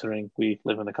bush, considering we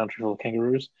live in a country full of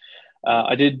kangaroos.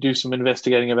 I did do some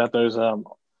investigating about those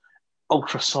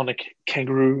ultrasonic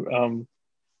kangaroo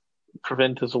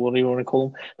preventers, or whatever you want to call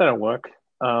them. They don't work.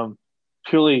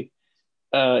 Purely,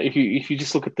 if you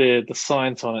just look at the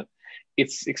science on it,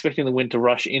 it's expecting the wind to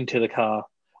rush into the car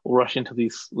or rush into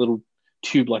this little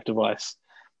tube-like device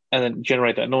and then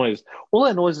generate that noise. All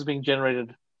that noise is being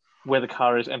generated where the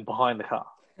car is and behind the car.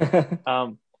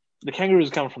 The kangaroos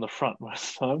come from the front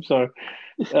most of the time, so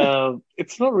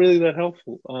it's not really that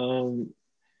helpful.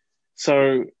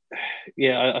 I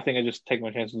think I just take my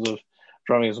chances of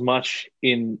driving as much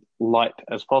in light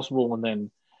as possible, and then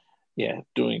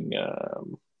doing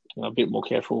a bit more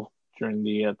careful during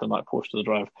the night portion of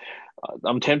the drive.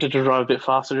 I'm tempted to drive a bit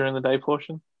faster during the day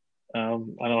portion. I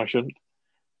know I shouldn't,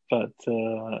 but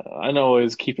I know I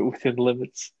always keep it within the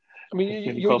limits. I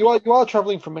mean, you are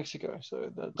traveling from Mexico,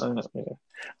 so that's.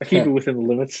 I keep it within the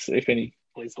limits. If any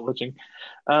police are watching,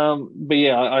 but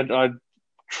yeah, I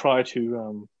try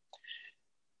to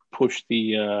push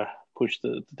the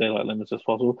daylight limits as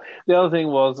possible. The other thing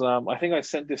was, I think I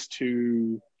sent this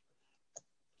to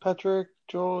Patrick,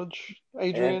 George,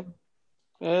 Adrian,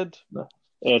 Ed.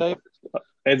 Ed.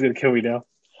 Ed's gonna kill me now.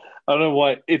 I don't know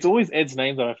why. It's always Ed's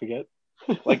name that I forget.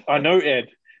 Like, I know Ed,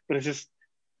 but it's just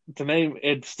the name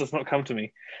Ed does not come to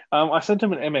me. I sent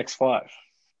him an MX-5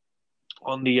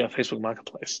 on the Facebook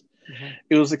Marketplace. Mm-hmm.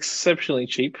 It was exceptionally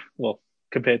cheap, well,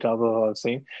 compared to other I've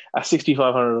seen, at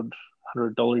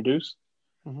 $6,500 dues.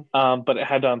 Mm-hmm. But it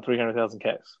had done 300,000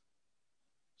 Ks.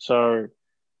 So,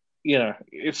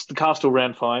 if the car still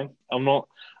ran fine. I'm not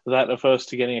that averse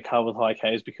to getting a car with high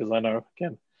Ks, because I know,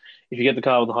 again, if you get the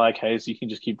car with the high Ks, you can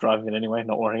just keep driving it anyway,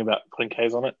 not worrying about putting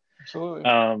Ks on it. Absolutely.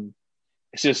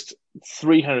 It's just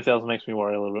 300,000 makes me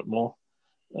worry a little bit more,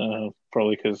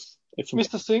 probably because it's.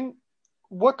 Mr. Singh,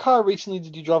 what car recently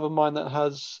did you drive of mine that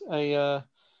has a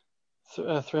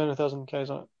 300,000 Ks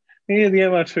on it? Yeah, the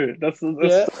MR2.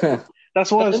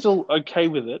 That's why I'm still okay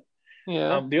with it.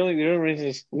 Yeah. The only reason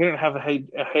is we don't have a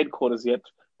headquarters yet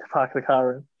to park the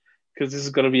car in, because this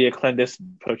is going to be a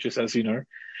clandestine purchase, as you know.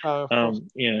 Of course.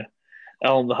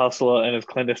 Alan the Hustler and his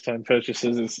clandestine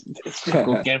purchases it's a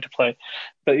difficult game to play.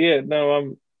 But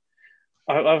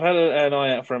I've had an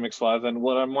eye out for MX-5, and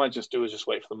what I might just do is just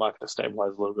wait for the market to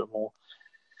stabilize a little bit more.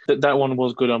 That one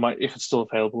was good. I might, if it's still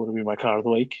available, it'll be my car of the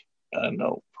week, and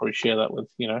I'll probably share that with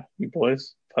you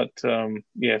boys. But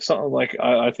something like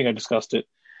I think I discussed it,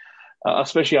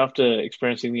 especially after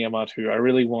experiencing the MR2. I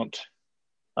really want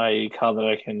a car that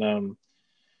I can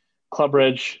club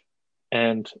reg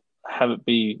and have it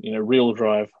be real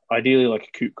drive, ideally like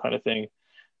a coupe kind of thing.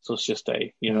 So it's just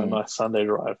a nice Sunday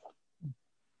drive.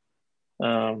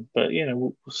 But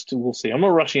we'll see. I'm not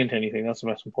rushing into anything. That's the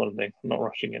most important thing. I'm not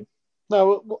rushing in.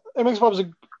 No, MX-5 is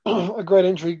a great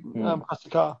entry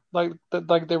classic car. Like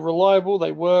they're reliable.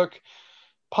 They work.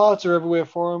 Parts are everywhere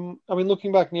for them. I mean,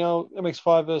 looking back now,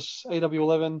 MX-5 versus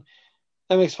AW11,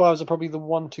 MX-5s are probably the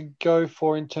one to go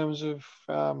for in terms of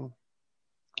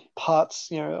parts,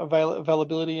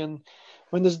 availability and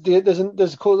when there's a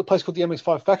place called the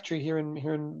MX5 factory here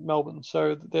in Melbourne.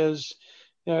 So there's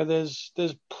an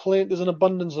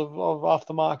abundance of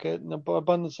aftermarket and an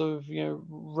abundance of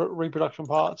reproduction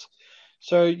parts.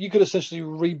 So you could essentially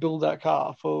rebuild that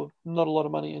car for not a lot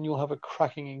of money, and you'll have a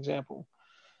cracking example.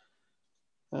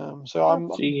 That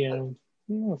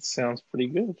sounds pretty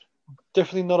good.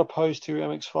 Definitely not opposed to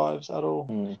MX5s at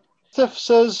all. Steph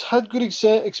says, had good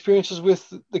experiences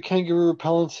with the kangaroo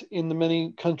repellent in the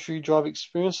many country drive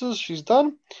experiences she's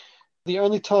done. The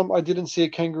only time I didn't see a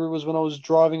kangaroo was when I was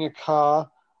driving a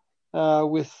car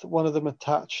with one of them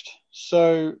attached.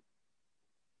 So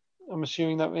I'm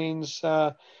assuming that means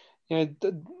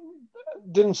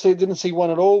didn't see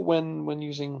one at all when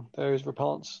using those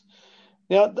repellents.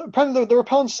 Now, apparently the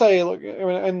repellents say, look,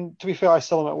 and to be fair, I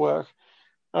sell them at work.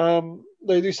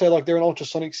 They do say like they're an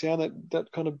ultrasonic sound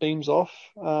that kind of beams off.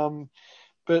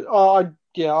 But I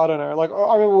don't know. Like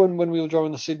I remember when we were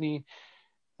driving to Sydney,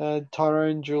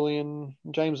 Tyrone, Julian,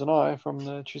 James, and I from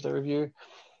the Tuesday review,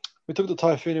 we took the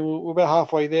Typhoon and we were about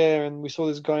halfway there, and we saw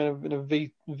this guy in a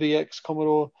VX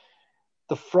Commodore.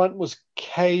 The front was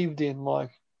caved in,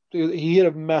 like he hit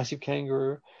a massive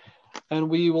kangaroo. And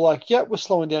we were like, "Yeah, we're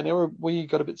slowing down now." We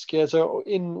got a bit scared. So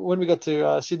when we got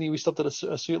to Sydney, we stopped at a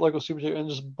local supermarket and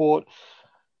just bought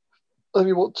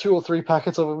 2 or 3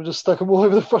 packets of them and just stuck them all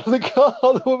over the front of the car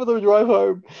over the drive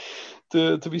home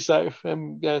to be safe.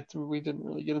 And yeah, we didn't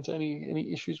really get into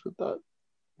any issues with that.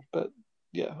 But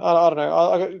yeah, I don't know.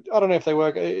 I don't know if they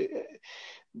work.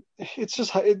 It's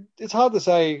just it's hard to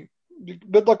say.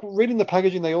 But like reading the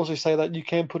packaging, they also say that you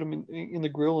can put them in the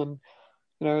grill and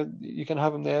you can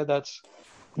have them there. That's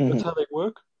how they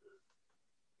work.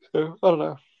 So I don't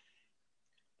know.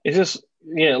 It's just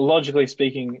logically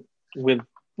speaking, with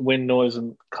wind noise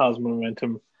and cars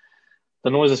momentum,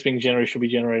 the noise that's being generated should be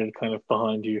generated kind of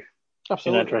behind you.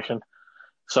 Absolutely. In that direction.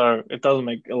 So it doesn't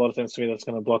make a lot of sense to me that's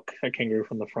going to block a kangaroo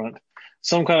from the front.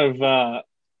 Some kind of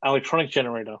electronic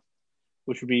generator,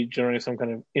 which would be generating some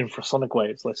kind of infrasonic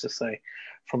waves, let's just say,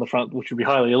 from the front, which would be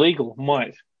highly illegal,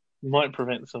 might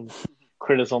prevent some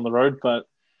critters on the road, but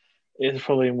it's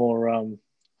probably more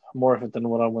effort than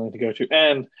what I'm willing to go to.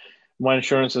 And my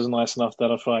insurance is nice enough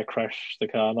that if I crash the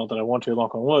car, not that I want to,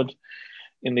 knock on wood,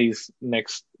 in these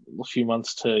next few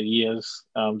months to years,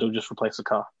 they'll just replace the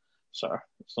car. So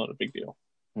it's not a big deal.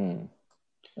 I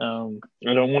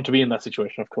don't want to be in that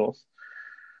situation, of course,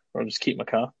 or I'll just keep my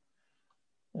car.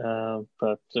 The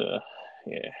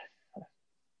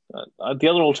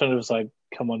other alternative is I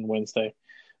come on Wednesday,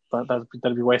 but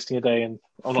that'd be wasting a day, and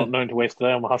I'm not known to waste a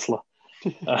day. I'm a hustler.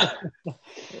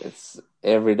 It's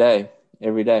every day.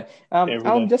 Every day.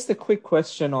 Just a quick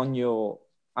question on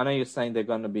I know you're saying they're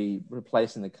going to be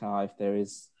replacing the car if there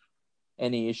is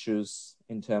any issues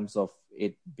in terms of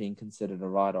it being considered a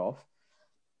write-off.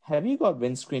 Have you got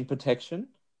windscreen protection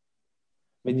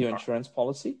with your insurance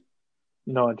policy?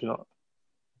 No, I do not.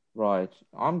 Right.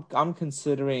 I'm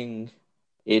considering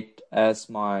it as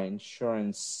my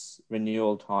insurance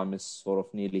renewal time is sort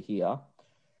of nearly here,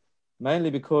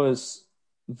 mainly because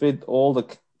with all the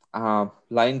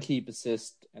lane keep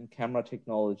assist and camera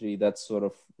technology that sort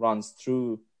of runs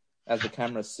through as the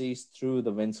camera sees through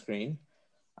the windscreen,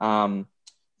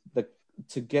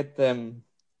 to get them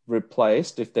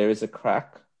replaced if there is a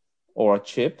crack or a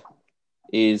chip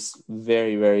is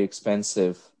very, very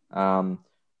expensive.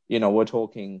 We're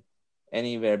talking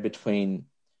anywhere between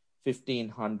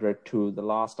 $1,500 to, the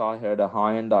last I heard, a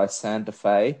Hyundai Santa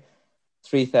Fe,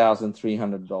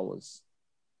 $3,300.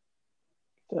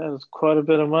 That is quite a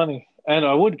bit of money, and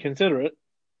I would consider it,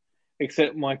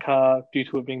 except my car, due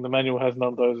to it being the manual, has none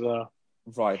of those.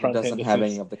 Right, it doesn't have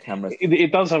any of the cameras.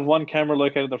 It does have one camera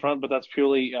located at the front, but that's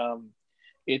purely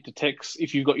it detects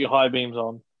if you've got your high beams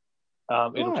on.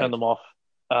 It'll turn them off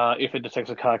if it detects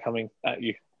a car coming at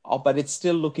you. Oh, but it's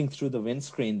still looking through the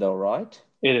windscreen, though, right?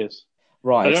 It is.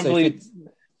 Right. I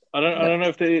don't know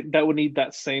if that would need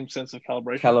that same sense of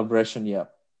calibration. Calibration, yeah.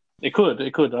 It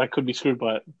could. I could be screwed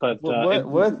by it, but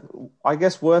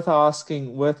worth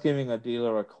asking, worth giving a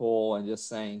dealer a call and just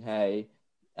saying, hey,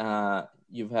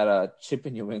 you've had a chip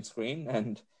in your windscreen,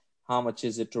 and how much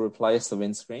is it to replace the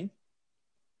windscreen?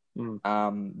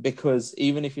 Because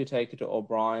even if you take it to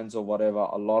O'Brien's or whatever,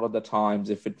 a lot of the times,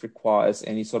 if it requires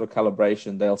any sort of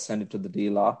calibration, they'll send it to the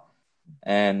dealer.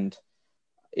 And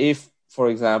if, for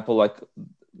example,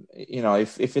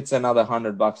 if it's another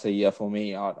 $100 a year for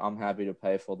me, I'm happy to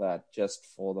pay for that, just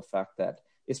for the fact that,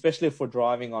 especially if we're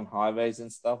driving on highways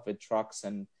and stuff with trucks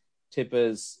and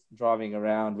tippers driving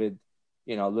around with,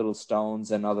 little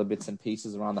stones and other bits and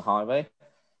pieces around the highway.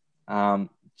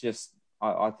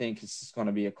 I think it's just going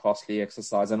to be a costly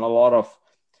exercise, and a lot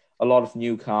a lot of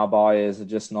new car buyers are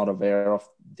just not aware of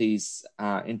these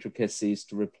intricacies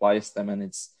to replace them, and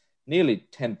it's nearly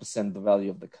 10% the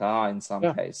value of the car in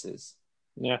some cases.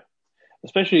 Yeah.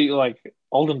 Especially like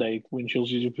olden day windshields,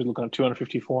 usually be looking at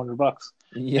 $250, $400,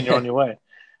 and you're on your way.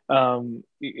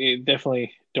 You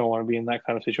definitely don't want to be in that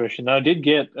kind of situation. Now, I did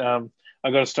get, I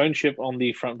got a stone chip on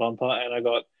the front bumper, and I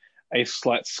got a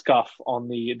slight scuff on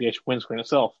the windscreen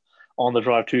itself on the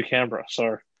drive to Canberra.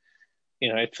 So,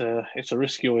 it's a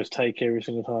risk you always take every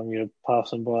single time you're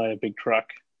passing by a big truck.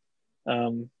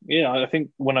 I think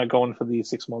when I go in for the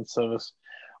 6-month service,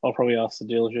 I'll probably ask the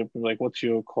dealership, like, what's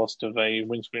your cost of a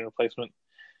windscreen replacement?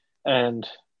 And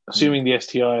assuming the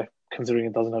STI, considering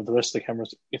it doesn't have the rest of the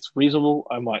cameras, it's reasonable,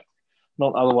 I might.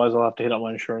 Not otherwise, I'll have to hit up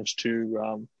my insurance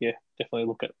to, definitely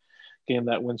look at getting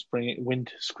that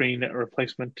windscreen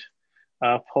replacement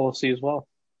policy as well.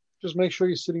 Just make sure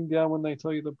you're sitting down when they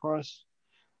tell you the price.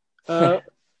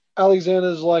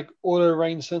 Alexander's like auto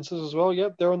rain sensors as well.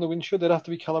 Yep, they're on the windshield. They'd have to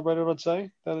be calibrated, I'd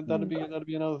say. That'd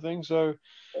be another thing. So,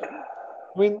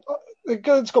 I mean,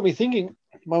 it's got me thinking.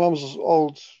 My mum's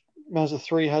old Mazda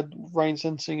 3 had rain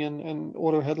sensing and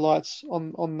auto headlights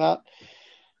on that,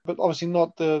 but obviously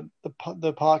not the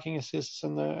parking assists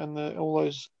and the all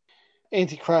those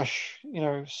anti-crash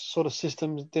sort of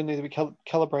systems didn't need to be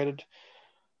calibrated.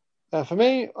 For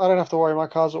me, I don't have to worry. My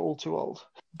cars are all too old.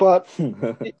 But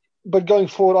but going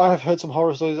forward, I have heard some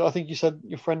horror stories. I think you said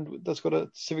your friend that's got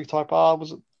a Civic Type R,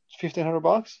 was it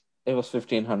 $1,500? It was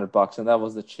 $1,500, and that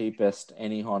was the cheapest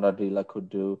any Honda dealer could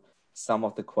do. Some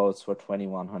of the quotes were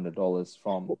 $2,100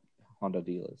 from Honda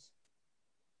dealers.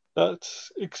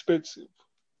 That's expensive.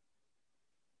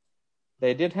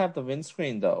 They did have the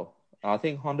windscreen, though. I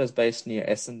think Honda's based near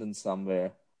Essendon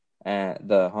somewhere,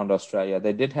 the Honda Australia.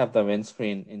 They did have the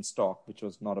windscreen in stock, which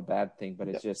was not a bad thing, but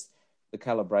it's just the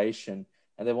calibration.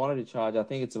 And they wanted to charge, I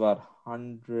think it's about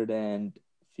 $150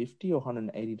 or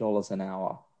 $180 an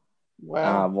hour.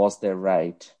 Wow. Was their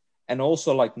rate. And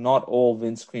also, like, not all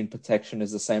windscreen protection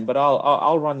is the same, but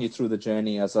I'll run you through the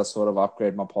journey as I sort of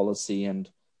upgrade my policy and,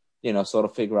 sort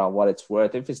of figure out what it's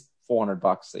worth. If it's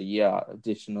 $400 a year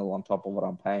additional on top of what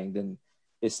I'm paying, then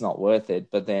it's not worth it.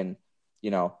 But then,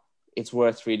 it's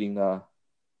worth reading the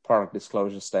product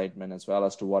disclosure statement as well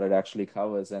as to what it actually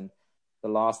covers. And the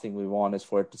last thing we want is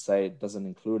for it to say it doesn't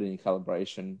include any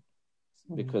calibration,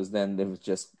 because then it would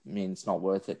just mean it's not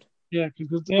worth it. Yeah,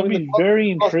 because I'd be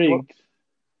very intrigued.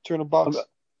 $200.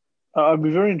 I'd be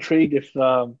very intrigued if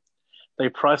they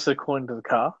price it according to the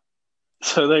car,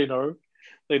 so they know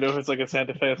if it's like a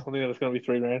Santa Fe or something that's going to be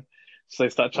 $3,000, so they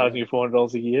start charging you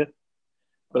 $400 a year.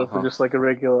 But if it's just like a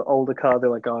regular older car, they're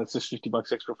like, oh, it's just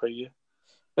 $50 extra per year.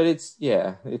 But it's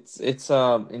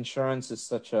insurance is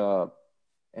such an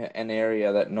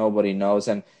area that nobody knows,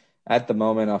 and at the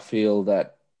moment, I feel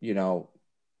that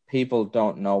people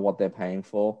don't know what they're paying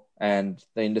for, and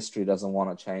the industry doesn't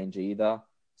want to change either.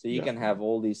 So you can have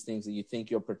all these things that you think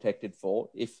you're protected for.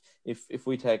 If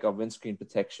we take our windscreen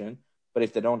protection, but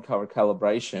if they don't cover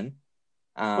calibration,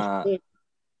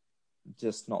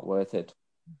 just not worth it.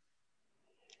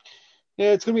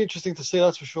 Yeah, it's going to be interesting to see,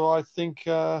 that's for sure. I think,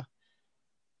 that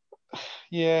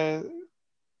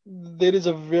is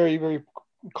a very, very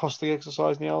costly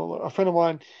exercise now. A friend of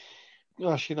mine,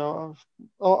 actually, no,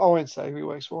 I won't say who he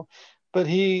works for, but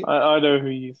I know who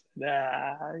he is.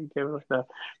 Nah, you can't like that.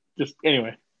 Just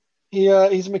anyway.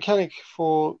 He's a mechanic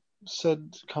for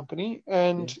said company,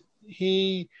 and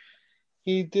he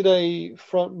did a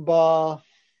front bar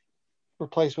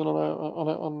replacement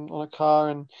on a car,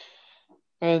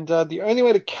 and the only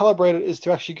way to calibrate it is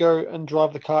to actually go and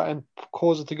drive the car and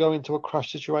cause it to go into a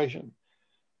crash situation.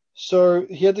 So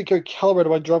he had to go calibrate it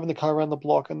by driving the car around the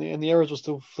block, and the errors were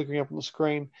still flickering up on the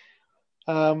screen.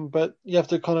 But you have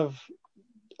to kind of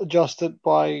adjust it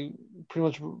by pretty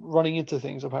much running into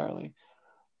things, apparently.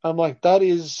 I'm like, that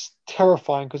is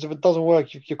terrifying, because if it doesn't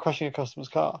work, you're crashing a customer's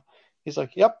car. He's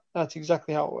like, yep, that's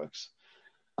exactly how it works.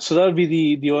 So that would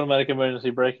be the automatic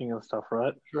emergency braking and stuff,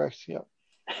 right? Correct, yep.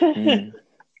 Can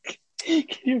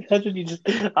you imagine you just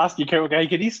ask your camera guy,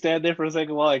 can you stand there for a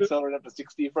second while I accelerate up to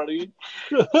 60 in front of you?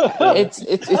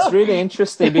 It's really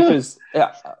interesting, because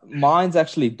mine's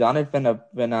actually done it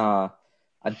when a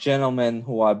gentleman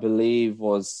who I believe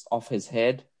was off his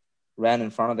head ran in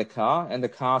front of the car, and the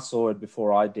car saw it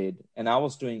before I did, and I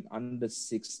was doing under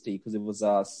 60 because it was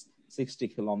a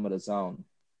 60-kilometer zone.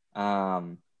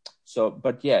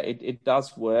 But yeah, it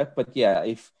does work. But yeah,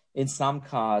 if in some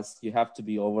cars you have to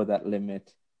be over that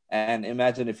limit, and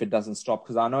imagine if it doesn't stop,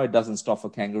 because I know it doesn't stop for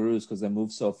kangaroos because they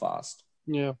move so fast.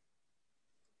 Yeah.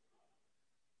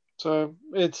 So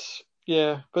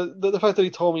but the fact that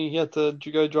he told me he had to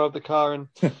go drive the car and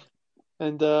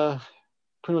and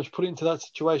pretty much put it into that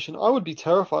situation, I would be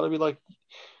terrified. I'd be like,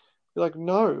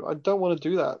 no, I don't want to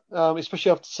do that.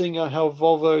 Especially after seeing how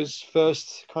Volvo's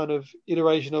first kind of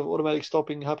iteration of automatic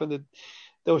stopping happened.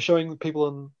 They were showing people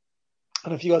on. I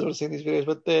don't know if you guys would have seen these videos,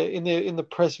 but they're in the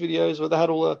press videos where they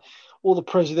had all the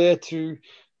press there to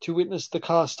witness the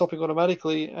car stopping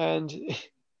automatically, and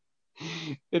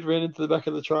it ran into the back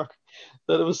of the truck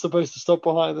that it was supposed to stop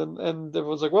behind, and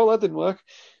everyone's like, well, that didn't work.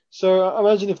 So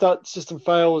imagine if that system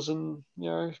fails, and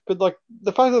but like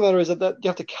the fact of the matter is that you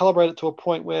have to calibrate it to a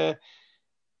point where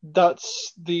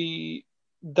that's the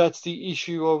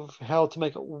issue of how to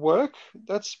make it work.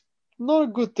 That's not a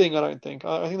good thing, I don't think.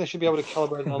 I think they should be able to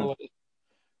calibrate it in other ways.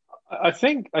 I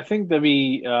think there'd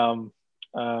be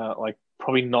like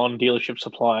probably non-dealership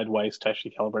supplied ways to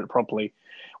actually calibrate it properly,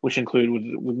 which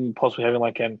include with possibly having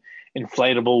like an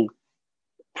inflatable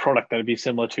product that would be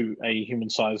similar to a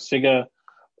human-sized figure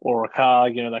or a car,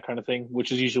 that kind of thing,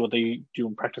 which is usually what they do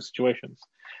in practice situations.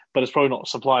 But it's probably not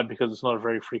supplied because it's not a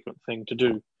very frequent thing to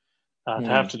do, to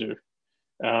have to do.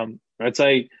 I'd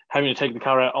say having to take the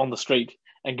car out on the street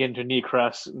and get into near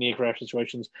crash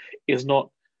situations is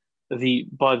not the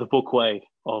by the book way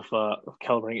of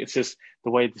calibrating. It's just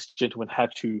the way this gentleman had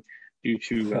to due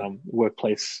to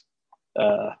workplace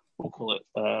we'll call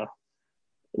it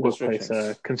workplace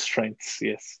constraints.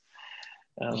 Yes.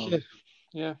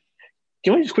 Yeah.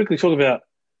 Can we just quickly talk about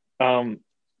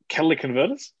catalytic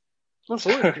converters?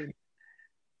 Absolutely.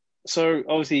 So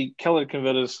obviously, catalytic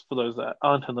converters, for those that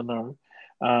aren't in the know,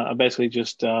 are basically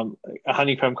just a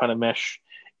honeycomb kind of mesh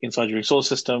inside your exhaust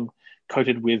system,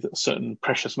 coated with certain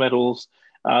precious metals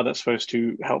that's supposed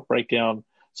to help break down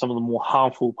some of the more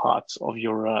harmful parts of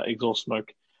your exhaust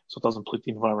smoke, so it doesn't pollute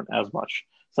the environment as much,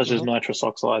 such as nitrous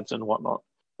oxides and whatnot.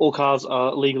 All cars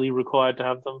are legally required to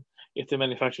have them if they're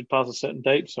manufactured past a certain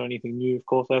date, so anything new, of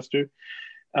course, has to.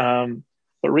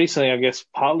 But recently, I guess,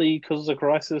 partly because of the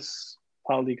crisis,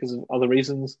 partly because of other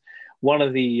reasons, one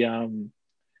of the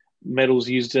metals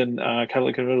used in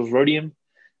catalytic converters was rhodium,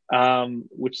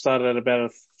 which started at about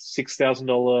a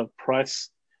 $6,000 price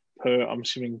per, I'm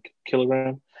assuming,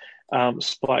 kilogram,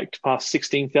 spiked past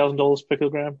 $16,000 per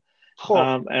kilogram.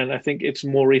 And I think it's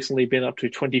more recently been up to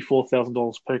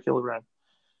 $24,000 per kilogram.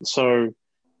 So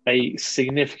a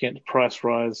significant price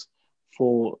rise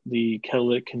for the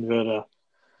catalytic converter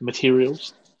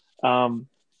materials. And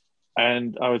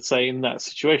I would say in that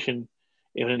situation,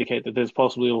 it would indicate that there's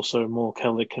possibly also more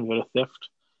catalytic converter theft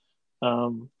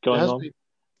going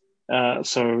on.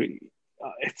 So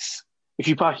it's if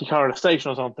you park your car at a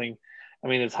station or something, I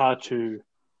mean, it's hard to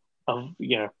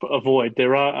avoid.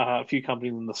 There are a few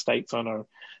companies in the States I know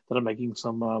that are making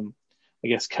some, I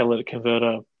guess, catalytic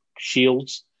converter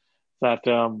shields that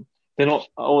they're not.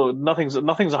 Oh, nothing's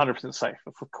 100% safe,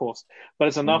 of course, but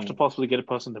it's enough to possibly get a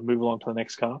person to move along to the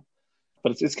next car.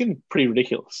 But it's getting pretty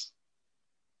ridiculous.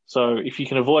 So if you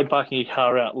can avoid parking your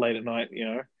car out late at night,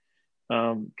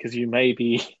 because you may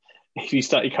be, if you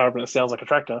start your car up and it sounds like a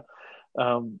tractor,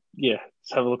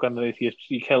 just have a look underneath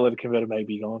your catalytic converter may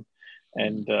be gone.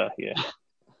 And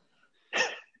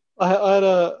I had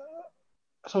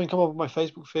something come up on my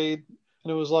Facebook feed,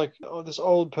 and it was like this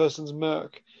old person's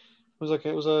Merc. It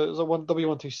was a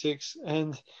W126,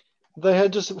 and they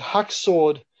had just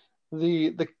hacksawed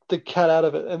the cat out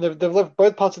of it, and they've left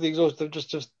both parts of the exhaust. They've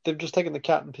just taken the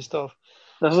cat and pissed off.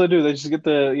 That's what they do. They just get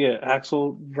the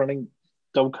hacksaw running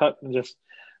double cut and just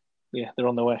they're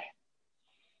on their way.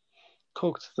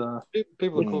 Cooked.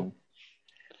 People are cooked.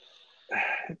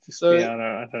 I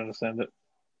don't understand it.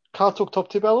 Car Talk top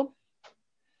tip, Alan?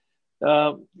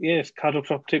 Yes, car talk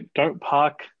top tip. Don't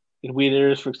park in weird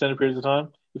areas for extended periods of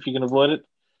time if you can avoid it.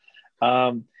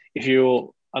 If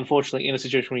you're unfortunately in a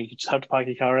situation where you just have to park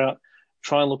your car out,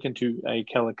 try and look into a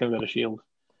catalytic converter shield.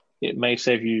 It may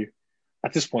save you,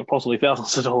 at this point, possibly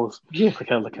thousands of dollars for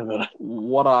catalytic converter.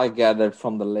 What I gathered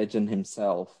from the legend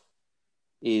himself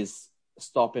is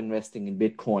stop investing in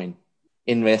Bitcoin.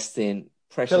 Invest in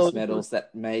precious metals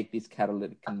that make these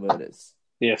catalytic converters.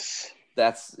 Yes.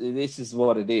 This is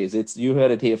what it is. You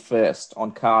heard it here first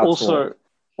on Car Talk.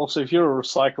 Also, if you're a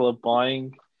recycler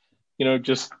buying,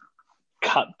 just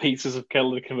cut pieces of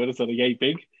catalytic converters that are yay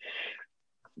big,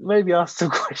 maybe ask some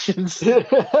questions. Yeah,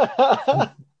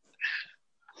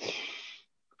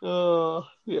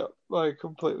 I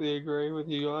completely agree with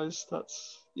you guys.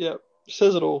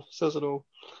 Says it all.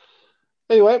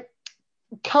 Anyway,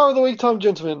 car of the week time,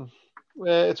 gentlemen.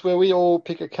 It's where we all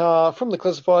pick a car from the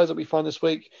classifiers that we find this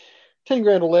week, 10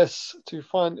 grand or less, to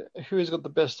find who has got the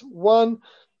best one.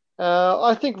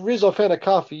 I think, Riz, I found a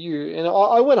car for you, and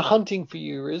I went hunting for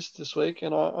you, Riz, this week,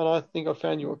 and I think I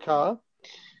found you a car.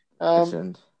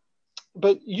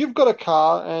 but you've got a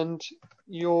car, and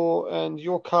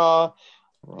your car.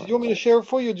 Right. Did you want me to share it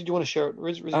for you, or did you want to share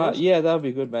it? Yeah, that would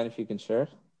be good, man, if you can share it.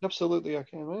 Absolutely, I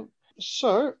can, mate.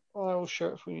 So I will share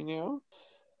it for you now.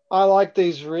 I like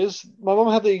these, Riz. My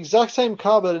mum had the exact same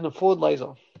car, but in a Ford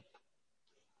Laser.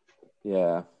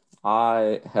 Yeah,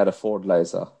 I had a Ford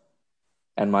Laser,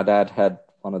 and my dad had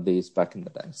one of these back in the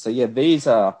day. So yeah, these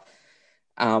are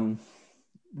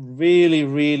really,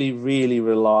 really, really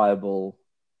reliable.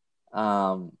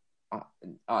 Um,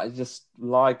 I just,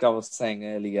 like I was saying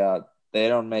earlier, they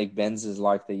don't make Benzes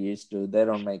like they used to. They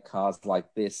don't make cars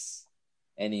like this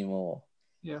anymore.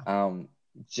 Yeah. So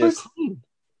Just clean.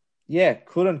 yeah,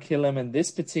 couldn't kill him. In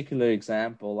this particular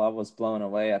example, I was blown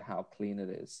away at how clean it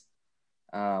is.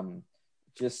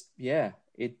 Just yeah,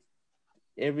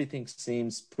 everything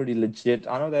seems pretty legit.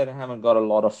 I know that I haven't got a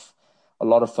lot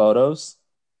of photos,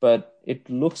 but it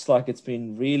looks like it's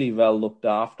been really well looked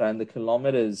after, and the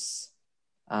kilometers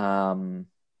um,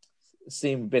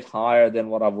 seem a bit higher than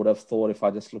what I would have thought if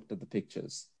I just looked at the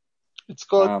pictures. It's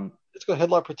got Um, it's got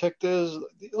headlight protectors.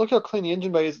 Look how clean the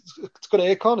engine bay is. It's got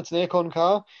aircon. It's an aircon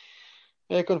car.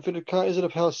 Aircon fitted car. Is it a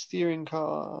power steering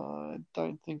car? I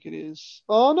don't think it is.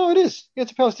 Oh no, it is. Yeah,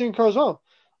 it's a power steering car as well.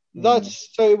 That's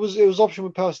so it was option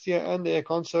with power steer and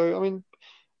aircon. So I mean,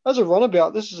 as a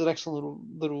runabout, this is an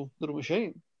excellent little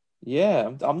machine. yeah,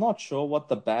 I'm not sure what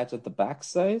the badge at the back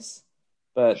says,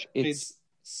 but Shades, it's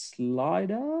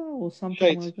Slider or something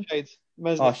shades, like that. shades. Oh,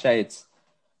 Mazda. shades.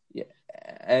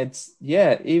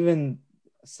 Yeah, even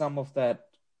some of that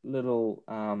little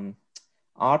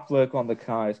artwork on the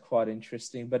car is quite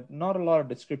interesting, but not a lot of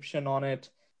description on it.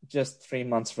 Just 3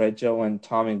 months rego and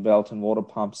timing belt and water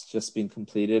pumps just been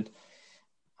completed.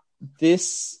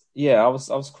 I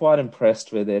was quite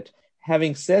impressed with it.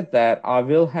 Having said that, I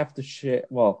will have to share.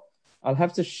 Well, I'll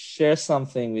have to share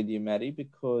something with you, Maddie,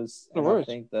 because, No and I worries.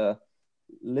 think the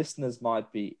listeners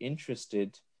might be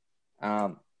interested.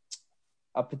 Um,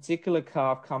 a particular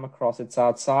car I've come across. It's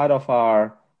outside of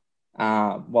our,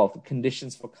 the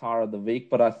conditions for car of the week,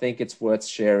 but I think it's worth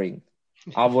sharing.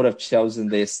 I would have chosen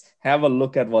this. Have a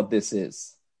look at what this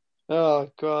is. Oh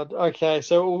God. Okay,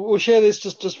 so we'll share this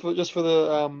just for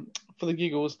the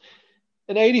giggles.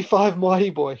 An 85 Mighty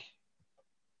Boy.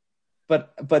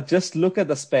 But just look at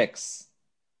the specs.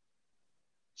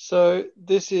 So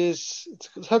it's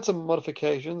had some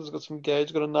modifications. It's got some gauge,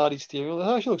 it's got a Nardi steering wheel.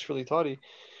 It actually looks really tidy.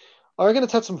 I reckon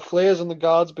it's had some flares on the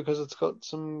guards because it's got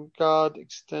some guard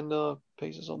extender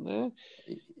pieces on there.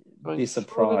 Going Be through it.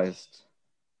 surprised.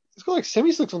 It's got like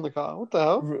semi-slicks on the car. What the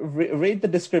hell? Read the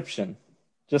description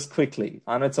just quickly.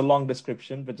 I know it's a long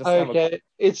description, but just have a. Okay,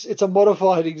 it's a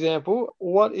modified example.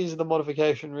 What is the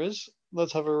modification, Riz?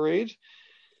 Let's have a read.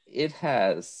 It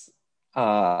has.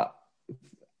 Uh,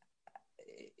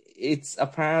 it's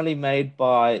apparently made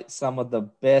by some of the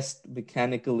best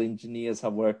mechanical engineers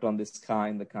have worked on this car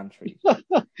in the country.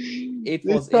 It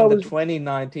This was car in the was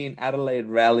 2019 Adelaide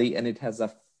Rally, and it has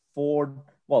a Ford,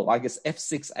 I guess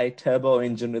F6A turbo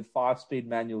engine with 5-speed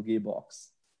manual gearbox.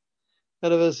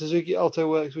 out of a Suzuki Alto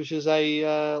Works, which is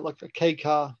a like a K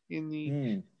car in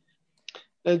the.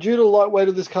 And due to the lightweight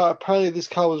of this car, apparently this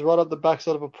car was right up the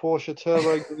backside of a Porsche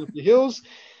Turbo going up the hills.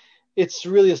 It's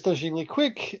really astonishingly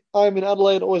quick. I'm in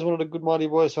Adelaide, always wanted a good mighty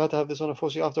boy, so I had to have this one.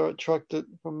 Unfortunately, after I trucked it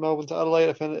from Melbourne to Adelaide,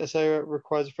 I found that SA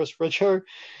requires a fresh rego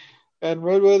and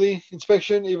roadworthy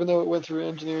inspection, even though it went through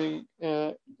engineering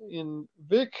in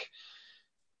Vic.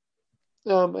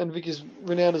 And Vic is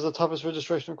renowned as the toughest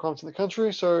registration requirements in the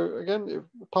country. So again, it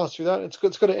passed through that. It's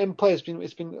got an M plate.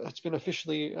 It's been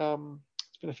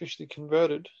officially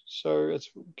converted, so it's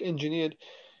engineered.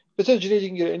 If it's engineered, you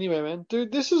can get it anywhere, man.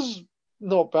 Dude, this is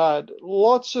not bad.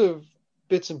 Lots of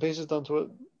bits and pieces done to it.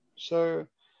 So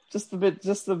Just a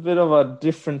bit of a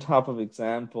different type of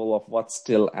example of what's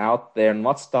still out there and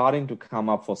what's starting to come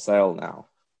up for sale now.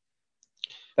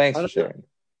 Thanks I for know, sharing.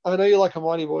 I know you like a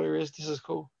mighty boy, Riz. This is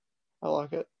cool. I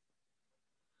like it.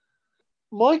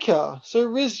 My car. So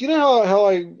Riz, you know how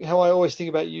I always think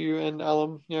about you and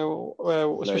Alan.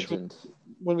 Especially Legend.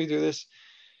 when we do this.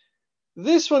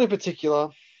 This one in particular,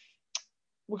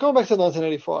 we're going back to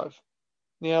 1985.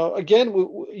 Now, again,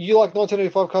 you like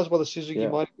 1985 cars by the Suzuki Yeah.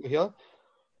 Mighty here.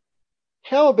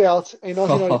 How about a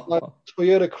 1995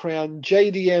 Toyota Crown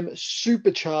JDM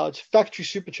supercharged, factory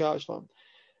supercharged one?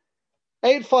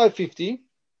 8550,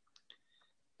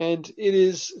 and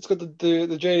it's got the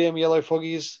JDM yellow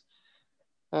foggies.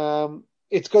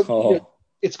 It's got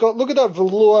look at that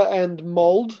velour and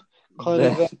mold kind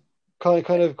that,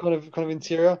 of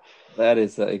interior. that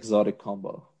is an exotic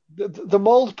combo. The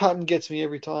mold pattern gets me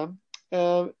every time,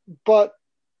 but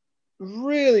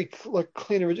really like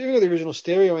clean. Even got the original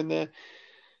stereo in there.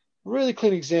 Really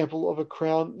clean example of a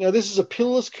crown. Now this is a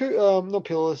pillarless, not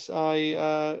pillarless,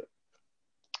 a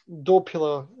door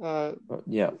pillar,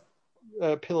 Yeah.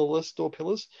 pillarless door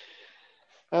pillars.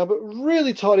 But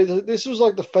really tidy. This was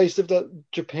like the facelift that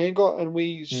Japan got, and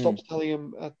we stopped selling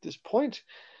them at this point.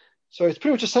 So it's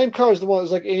pretty much the same car as the one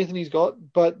that's like Anthony's got,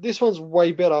 but this one's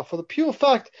way better for the pure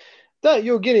fact that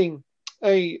you're getting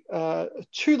a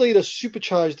 2-liter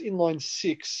supercharged inline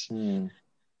six.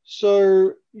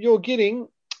 So you're getting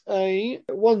a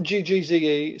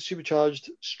 1GGZE supercharged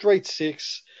straight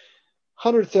six,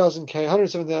 100,000K,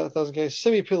 107,000K,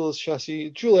 semi-pillarless chassis,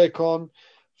 dual aircon.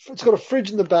 It's got a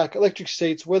fridge in the back, electric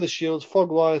seats, weather shields,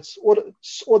 fog lights.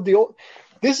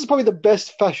 This is probably the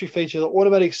best factory feature: the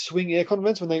automatic swing aircon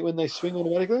vents when they swing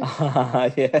automatically.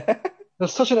 Yeah.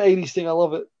 That's such an 80s thing. I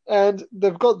love it. And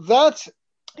they've got that.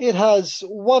 It has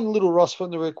one little rust spot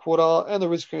in the rear quarter, and the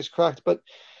windscreen is cracked, but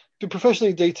been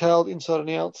professionally detailed inside and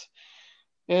out.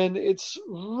 And it's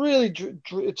really,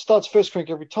 it starts first crank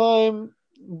every time.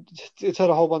 It's had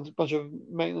a whole bunch of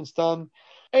maintenance done.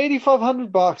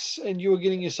 $8,500, and you are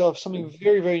getting yourself something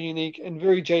very, very unique and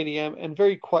very JDM and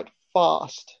very quite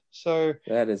fast. So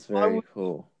that is very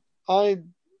cool.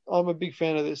 I'm a big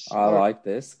fan of this. I like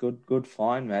this. Good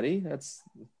find, Matty. That's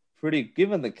pretty.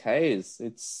 Given the case,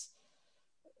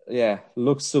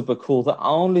 looks super cool. The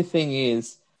only thing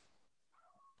is,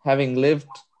 having lived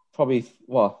probably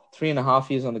 3.5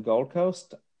 years on the Gold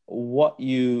Coast, what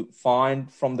you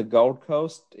find from the Gold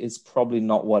Coast is probably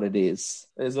not what it is.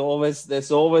 There's always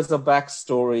a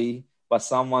backstory by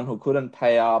someone who couldn't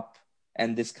pay up,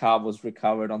 and this car was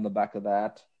recovered on the back of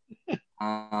that.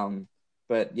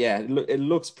 But yeah, it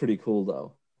looks pretty cool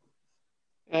though.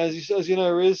 As you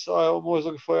know, Riz, I'm always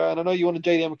looking for you, and I know you want a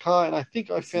JDM car, and I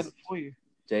think I found it for you.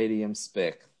 JDM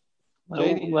spec.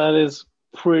 That is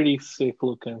pretty sick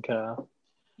looking car.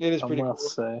 It is pretty I cool.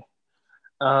 must say.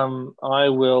 I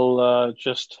will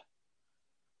just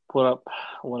put up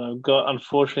what I've got.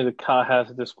 Unfortunately, the car has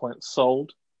at this point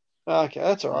sold. Okay,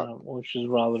 that's all right. Which is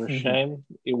rather a shame.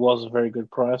 It was a very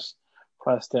good price.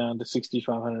 Price down to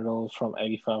 $6,500 from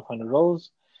 $8,500.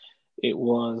 It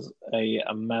was a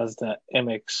Mazda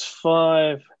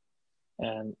MX-5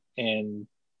 and ND.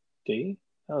 That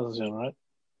doesn't sound right.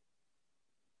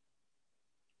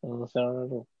 That doesn't sound right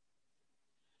at all.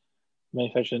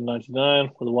 Manufactured in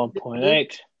 1999 with a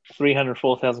 1.8,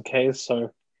 304,000 Ks.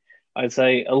 So I'd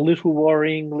say a little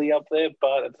worryingly up there,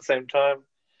 but at the same time,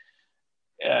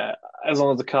 as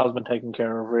long as the car's been taken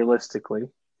care of realistically,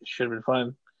 it should have been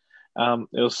fine.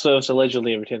 It was serviced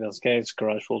allegedly every 10,000 Ks,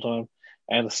 garage full time.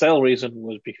 And the sale reason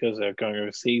was because they're going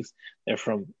overseas. They're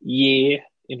from in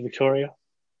Victoria.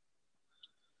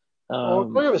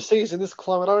 Going overseas in this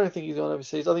climate, I don't think he's going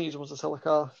overseas. I think he just wants to sell a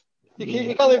car.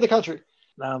 He can't leave the country.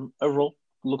 Overall,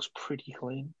 looks pretty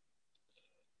clean.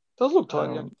 Does look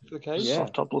tidy for the case. Yeah.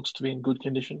 Soft top looks to be in good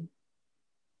condition.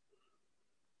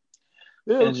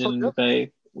 Yeah, engine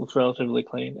bay looks relatively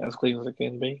clean as it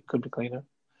can be. Could be cleaner.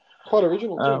 Quite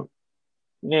original too.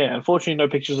 Yeah, unfortunately, no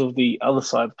pictures of the other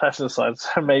side, the passenger side.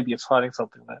 So maybe it's hiding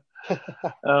something there.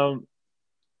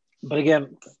 But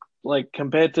again, like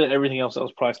compared to everything else that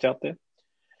was priced out there,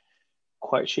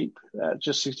 quite cheap.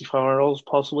 Just $6,500.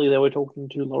 Possibly they were talking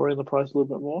to lowering the price a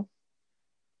little bit more.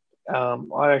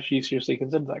 I actually seriously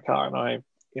considered that car, and I,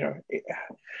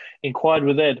 inquired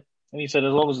with Ed, and he said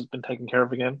as long as it's been taken care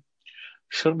of again,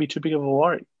 shouldn't be too big of a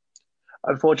worry.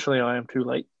 Unfortunately, I am too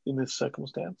late in this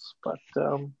circumstance, but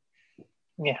that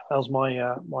was my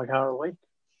car of the week.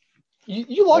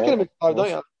 You like an MX-5, don't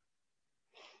you?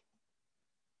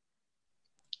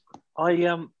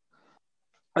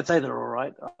 I'd say they're all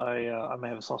right. I may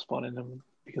have a soft spot in them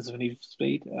because of Need for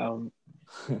Speed.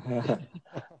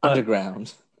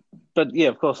 Underground. But yeah,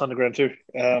 of course, underground too.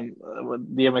 The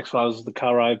MX-5 was the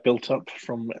car I built up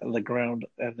from the ground,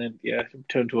 and then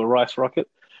turned to a rice rocket,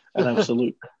 an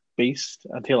absolute beast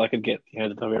until I could get the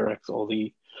WRX or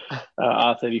the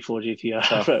R34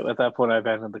 GTR. At that point, I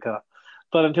abandoned the car.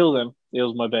 But until then, it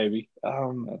was my baby.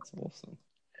 That's awesome.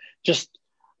 Just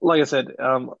like I said,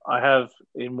 I have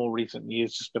in more recent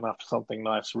years just been after something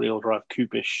nice, real drive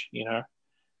coupe-ish,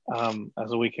 as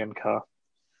a weekend car.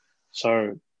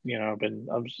 So I've been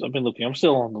looking. I'm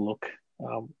still on the look.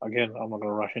 Again, I'm not going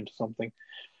to rush into something,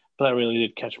 but that really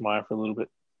did catch my eye for a little bit.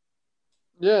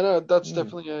 Yeah, no, that's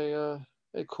definitely a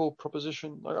cool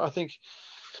proposition. Like, I think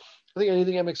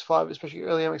anything MX-5, especially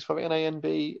early MX-5, NA,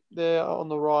 NB, they're on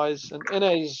the rise. And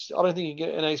NAs, I don't think you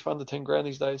can get NAs for under 10 grand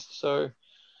these days. So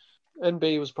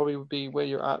NB would be where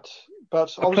you're at.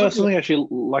 But I personally actually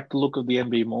like the look of the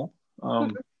NB more.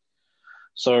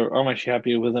 So I'm actually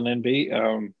happier with an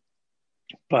NB.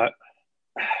 But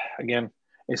again,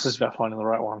 it's just about finding the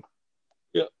right one.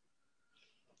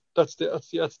 that's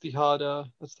the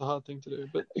hard thing to do.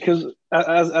 But because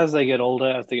as they get older,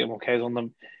 as they get more Ks on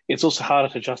them, it's also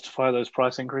harder to justify those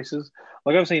price increases.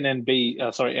 Like I've seen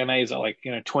NAs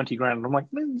at 20 grand. And I'm like,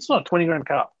 man, it's not a 20 grand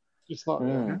car. it's not.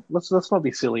 Let's not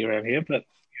be silly around here. But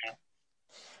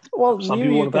Well, some new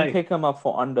people you want to can pay. pick them up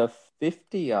for under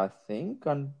 50, I think,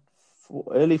 on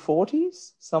early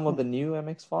 40s. Some of the new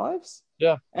MX-5s.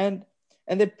 Yeah, and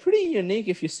they're pretty unique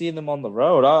if you see them on the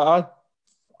road.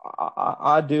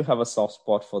 I do have a soft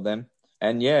spot for them,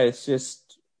 and yeah, it's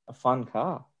just a fun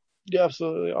car. yeah,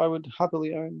 absolutely. I would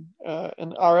happily own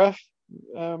an RF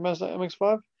Mazda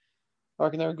MX-5. I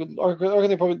reckon they're good. I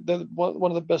reckon they're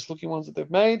one of the best looking ones that they've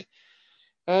made,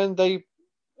 and being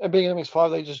an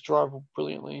MX-5, they just drive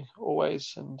brilliantly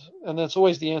always, and that's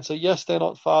always the answer. Yes, they're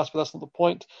not fast, but that's not the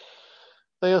point.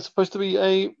 They are supposed to be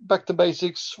a back to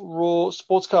basics raw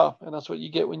sports car, and that's what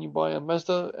you get when you buy a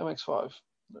Mazda MX-5,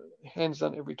 hands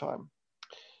down every time.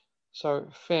 So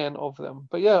fan of them,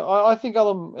 but yeah, I think an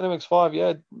MX-5,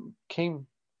 yeah, keen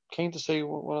to see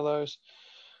one of those.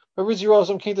 But Rizzy Ross,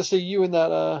 I'm keen to see you in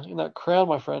that crown,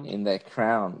 my friend. In that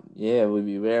crown, yeah, we'll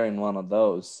be wearing one of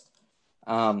those.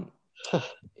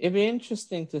 It'd be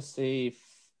interesting to see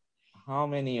how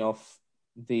many of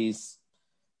these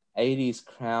 80s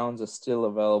crowns are still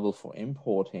available for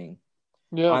importing.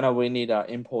 Yeah, I know we need our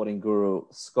importing guru,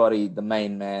 Scotty, the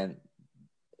main man.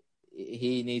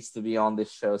 He needs to be on this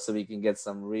show so we can get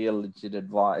some real legit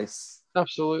advice.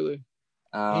 absolutely.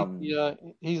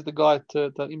 He's the guy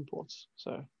that imports.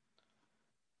 So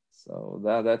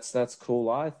that's cool.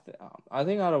 I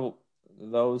think out of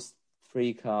those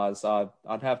three cars, I'd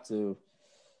have to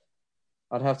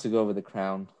go with the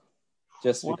Crown,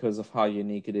 just because of how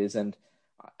unique it is, and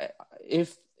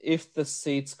if the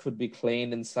seats could be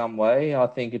cleaned in some way, I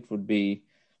think it'd be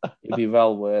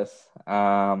well worth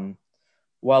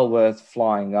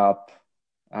flying up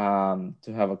to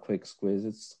have a quick squeeze.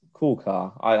 It's a cool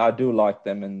car. I do like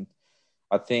them, and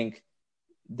I think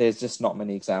there's just not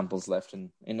many examples left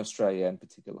in Australia in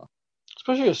particular.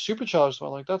 Especially a supercharged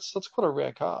one, like that's quite a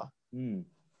rare car. Mm.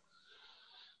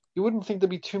 You wouldn't think there'd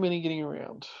be too many getting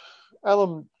around.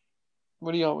 Alan,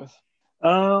 what are you on with?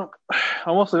 I'm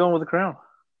also going with the Crown.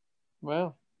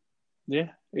 Wow. Yeah,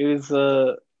 it is.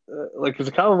 Like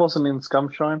the car wasn't in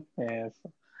Scumshine. Yeah,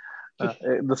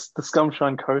 the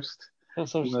Scumshine coast.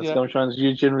 Scumshine is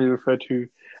generally referred to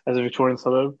as a Victorian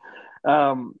suburb.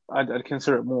 I'd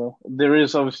consider it more. There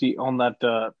is obviously on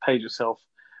that page itself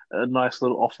a nice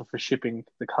little offer for shipping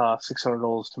the car,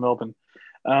 $600 to Melbourne.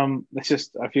 It's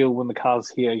just I feel when the car's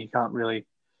here, you can't really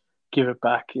give it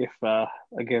back if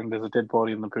again there's a dead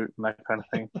body in the boot and that kind of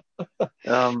thing.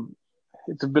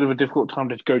 It's a bit of a difficult time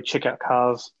to go check out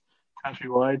cars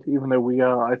countrywide, even though we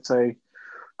are, I'd say,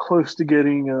 close to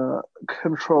getting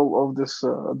control of this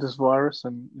virus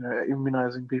and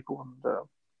immunizing people and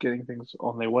getting things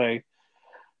on their way.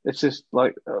 It's just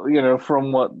like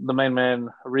from what the main man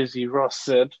Rizzy Ross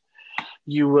said,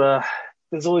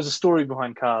 there's always a story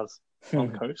behind cars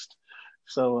on the coast.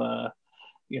 So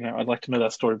I'd like to know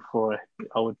that story before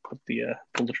I would pull the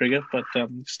trigger. But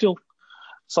still,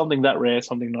 something that rare,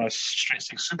 something nice,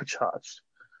 stressing, supercharged.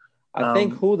 I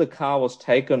think who the car was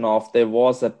taken off, there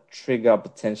was a trigger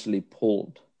potentially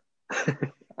pulled.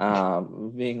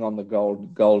 Being on the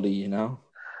Goldie,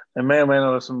 And may or may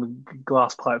not have some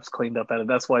glass pipes cleaned up at it.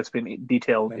 That's why it's been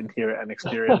detailed interior and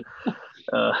exterior.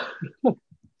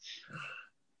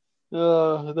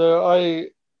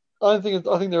 I think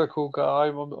they're a cool car.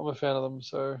 I'm a fan of them.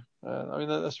 So I mean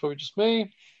that's probably just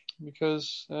me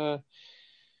because I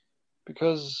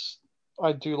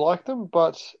do like them,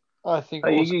 but I think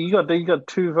also, you got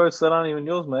 2 votes that aren't even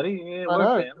yours, Matty. Yeah,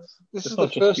 we're fans. This is the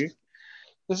first. You.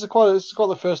 This is quite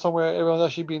the first time where everyone's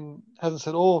actually hasn't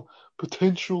said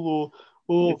potential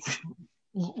or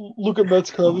look at Matt's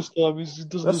car this time.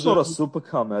 That's not a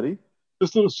supercar, Matty.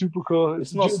 It's not a supercar.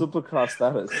 It's not supercar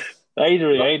status.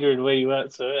 Adrian, where you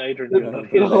at, sir? Adrian, you're not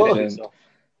here. An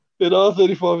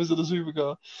R35 isn't a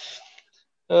supercar.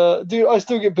 Dude, I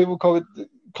still get people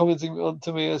commenting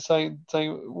to me and saying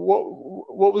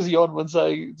what was he on when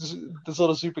saying it's not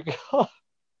a supercar.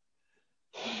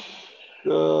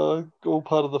 All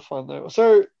part of the fun though.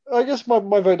 So I guess my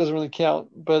vote doesn't really count,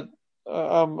 but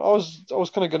I was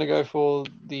kind of going to go for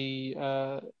the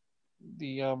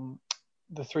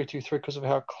 323 because of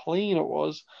how clean it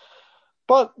was,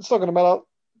 but it's not going to matter.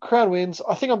 Crown wins.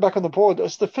 I think I'm back on the board.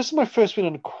 It's my first win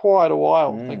in quite a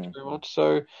while. Thank you very much.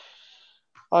 So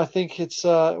I think it's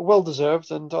well deserved,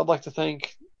 and I'd like to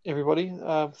thank everybody.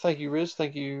 Thank you, Riz.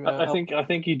 Thank you. I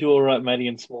think you do all right, Matty,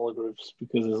 in smaller groups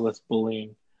because there's less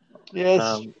bullying.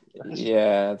 Yes.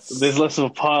 There's less of a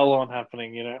pile on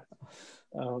happening,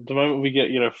 The moment we get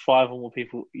 5 or more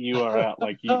people, you are out.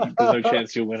 Like there's no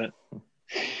chance you'll win it.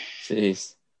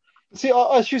 Jeez. See,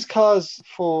 I choose cars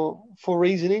for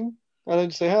reasoning. I don't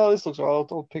just say, "Oh, this looks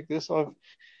alright. I'll pick this."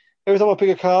 Every time I pick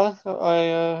a car,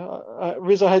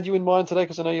 Riz, I had you in mind today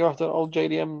because I know you're after old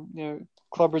JDM,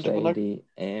 club Bridge.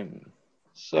 JDM. I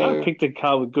So picked a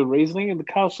car with good reasoning, and the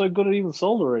car's so good it even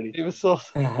sold already. it was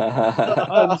soft.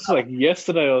 This is like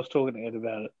yesterday. I was talking to Ed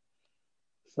about it.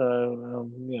 So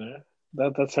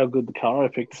that's how good the car I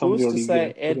picked. Somebody Who's to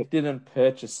already say took Ed it. didn't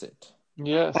purchase it?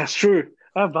 Yes. That's true.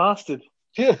 That bastard.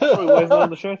 Yeah. Probably why he's not on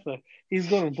the show today. He's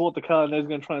gone and bought the car and he's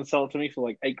going to try and sell it to me for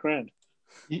like $8,000.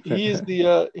 He is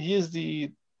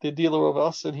the dealer of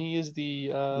us, and he is the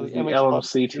He's the MX-5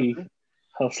 LMCT guru.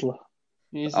 hustler.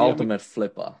 He's the Ultimate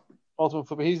flipper. ultimate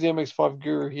flipper. He's the MX-5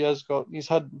 guru. He's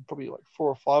had probably like 4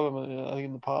 or 5 of them, I think,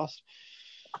 in the past.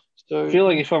 So I feel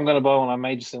like if I'm going to buy one, I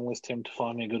may just enlist him to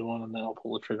find me a good one and then I'll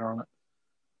pull the trigger on it.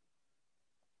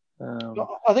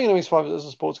 I think an MX-5 as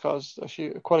a sports car is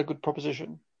actually quite a good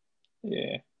proposition.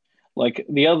 Yeah. Like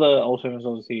the other alternatives,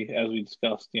 obviously, as we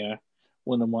discussed,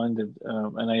 wouldn't have minded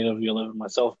an AW11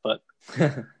 myself, but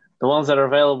the ones that are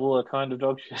available are kind of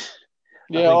dog shit.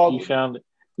 Yeah, I think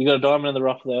you got a diamond in the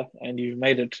rough there, and you've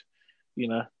made it,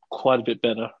 quite a bit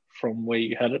better from where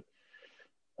you had it.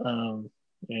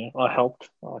 I helped,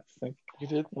 I like to think. you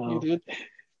did. You did.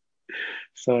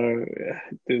 So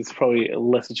there's probably a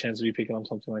lesser chance of you picking up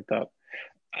something like that.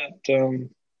 But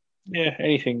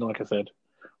anything like I said,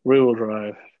 rear-wheel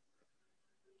drive,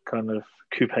 kind of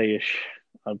coupe-ish.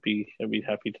 I'd be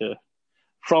happy to,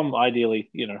 from ideally,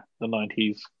 the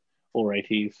 90s or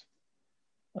 80s,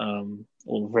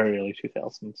 or very early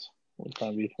 2000s would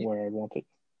kind of be where I'd want it.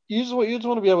 You just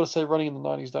want to be able to say "Running in the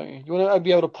 '90s," don't you? You want to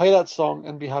be able to play that song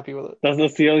and be happy with it.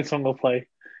 That's the only song I'll play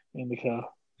in the car.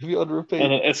 Be on repeat.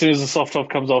 And as soon as the soft top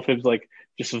comes off, it's like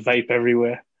just vape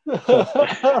everywhere.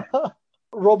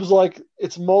 Rob's like,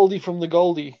 it's moldy from the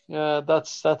Goldie.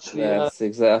 That's the That's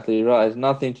exactly right.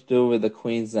 Nothing to do with the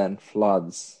Queensland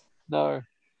floods. no.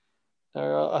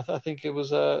 I think it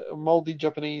was a moldy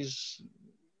Japanese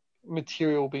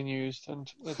material being used, and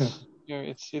it's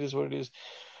it is what it is.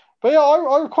 But yeah,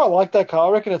 I quite like that car.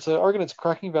 I reckon it's a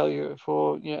cracking value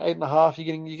for 8.5.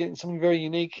 You're getting something very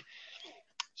unique,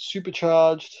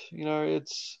 supercharged.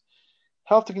 It's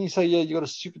how often can you say you got a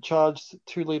supercharged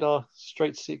 2-liter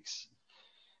straight six?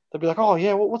 They'd be like, oh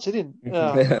yeah, what's it in?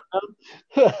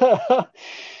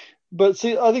 But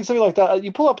see, I think something like that.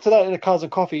 You pull up to that in a Cars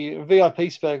and Coffee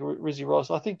VIP spec, Rizzy Ross.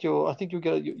 I think you'll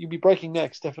get it. You'll be breaking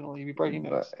necks. Definitely, you'll be breaking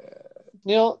necks.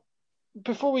 Now,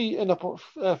 before we end up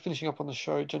finishing up on the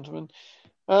show, gentlemen,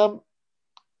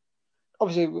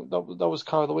 obviously that was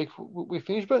car of the week we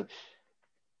finished, but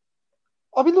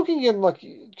I've been looking again, like,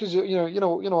 because you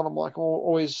know what I'm like. I'm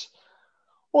always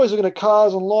looking at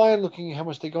cars online, looking at how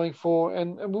much they're going for,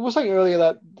 and we were saying earlier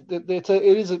that it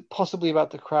is possibly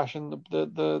about the crash and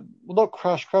the well, not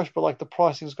crash, but like the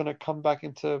pricing is going to come back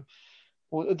into,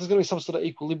 well, there's going to be some sort of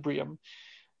equilibrium.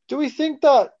 Do we think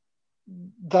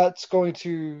that's going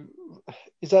to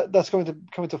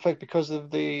come into effect because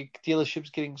of the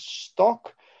dealerships getting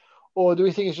stock? Or do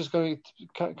we think it's just going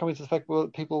to come into effect where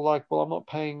people are like, well, I'm not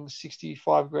paying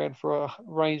 $65,000 for a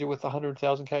Ranger with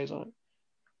 100,000 Ks on it?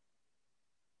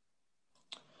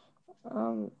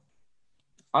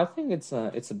 I think it's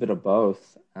a bit of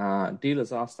both.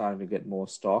 Dealers are starting to get more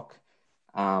stock.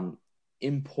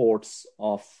 Imports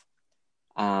of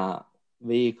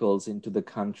vehicles into the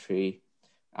country.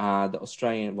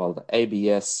 The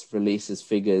ABS releases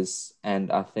figures,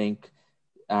 and I think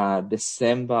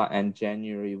December and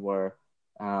January were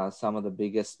some of the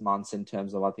biggest months in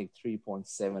terms of, I think,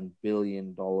 $3.7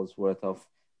 billion worth of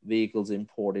vehicles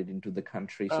imported into the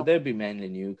country. So there'd be mainly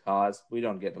new cars. We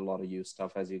don't get a lot of used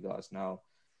stuff, as you guys know.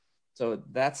 So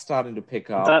that's starting to pick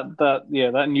up. That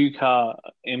new car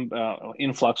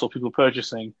influx or people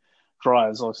purchasing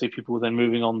drives obviously people then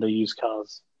moving on their used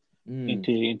cars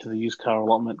into the used car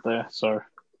allotment there. So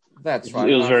that's right.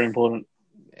 It was very important.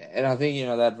 And I think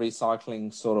that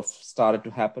recycling sort of started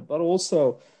to happen, but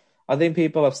also I think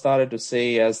people have started to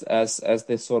see as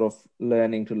they're sort of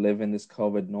learning to live in this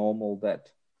COVID normal that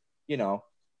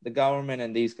the government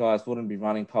and these guys wouldn't be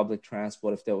running public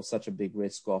transport if there was such a big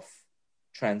risk of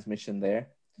transmission there.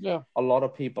 Yeah. A lot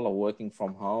of people are working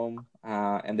from home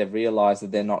and they've realized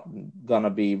that they're not going to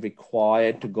be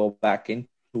required to go back into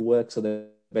work. So they're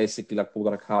basically like, we've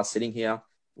got a car sitting here.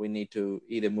 We need to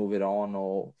either move it on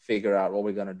or figure out what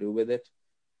we're going to do with it.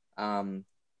 And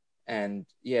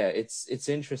yeah, it's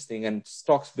interesting, and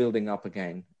stock's building up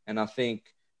again. And I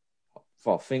think,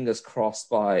 fingers crossed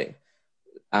by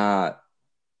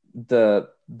the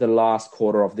last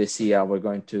quarter of this year, we're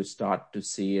going to start to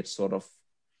see it sort of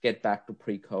get back to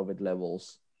pre-COVID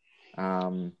levels.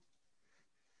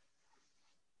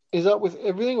 Is that with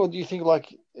everything, or do you think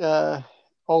like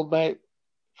old mate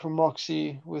from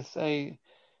Roxy with a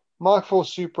Mark IV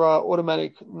Supra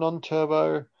automatic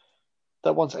non-turbo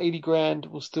that wants 80 grand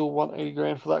will still want 80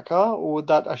 grand for that car, or would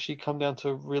that actually come down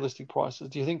to realistic prices?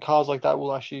 Do you think cars like that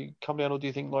will actually come down, or do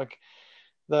you think like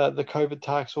the COVID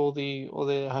tax or the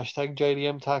hashtag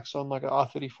JDM tax on like an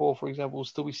R34, for example, will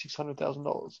still be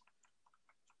 $600,000?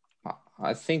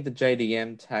 I think the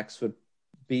JDM tax would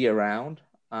be around.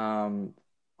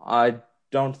 I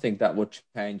don't think that would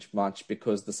change much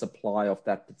because the supply of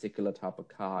that particular type of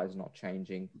car is not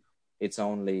changing. It's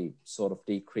only sort of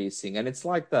decreasing. And it's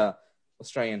like the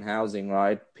Australian housing,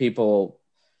 right? People,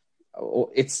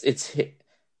 it's hit,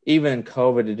 even in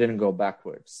COVID, it didn't go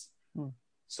backwards.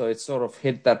 So it sort of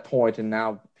hit that point, and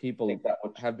now people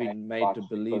have been made to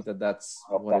believe that that's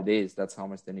what it is. That's how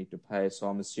much they need to pay. So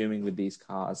I'm assuming with these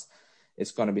cars,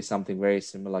 it's going to be something very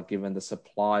similar, given the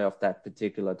supply of that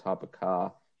particular type of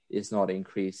car is not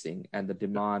increasing, and the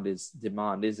demand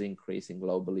is increasing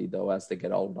globally, though, as they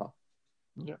get older.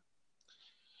 Yeah.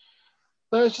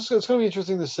 No, it's going to be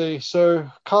interesting to see.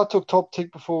 So, car talk top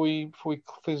tick before we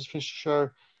finish the show.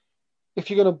 If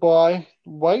you're going to buy,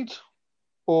 wait,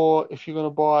 or if you're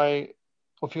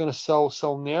going to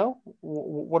sell now.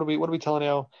 What are we telling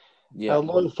our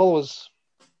loyal followers?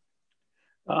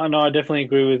 No, I definitely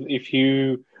agree with if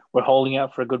you were holding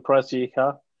out for a good price for your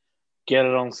car, get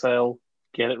it on sale,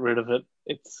 get rid of it.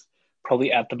 It's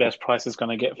probably at the best price it's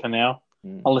going to get for now.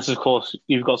 Unless, of course,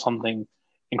 you've got something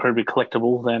incredibly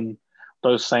collectible, then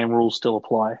those same rules still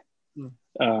apply.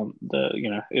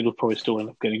 It'll probably still end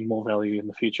up getting more value in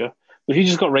the future. But if you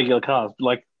just got regular cars,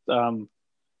 like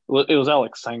it was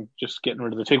Alex saying, just getting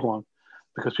rid of the Tiguan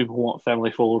because people want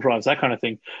family four-wheel drives, that kind of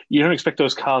thing. You don't expect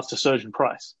those cars to surge in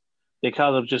price. Their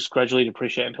cars will just gradually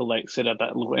depreciate until they sit at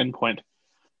that little endpoint.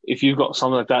 If you've got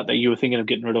something like that you were thinking of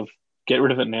getting rid of, get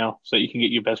rid of it now so that you can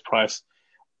get your best price.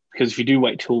 Because if you do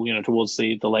wait till towards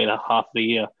the later half of the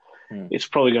year, it's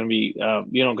probably going to be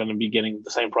you're not going to be getting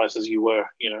the same price as you were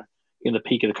in the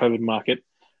peak of the COVID market,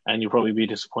 and you'll probably be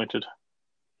disappointed.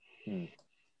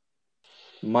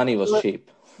 Money was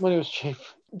cheap. Money was cheap.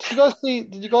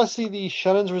 Did you guys see the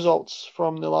Shannon's results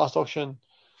from the last auction?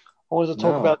 I wanted to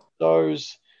talk about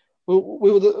those. We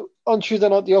were on Tuesday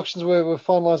night. The auctions were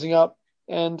finalising up,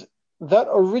 and that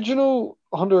original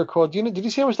Honda Accord. Did you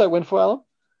see how much that went for, Alan?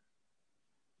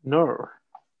 No.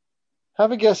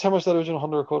 Have a guess how much that original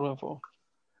Honda Accord went for.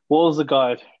 What was the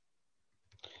guide?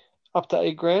 Up to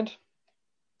 $8 grand.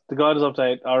 The guide is up to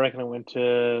 8. I reckon it went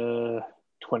to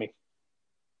 20.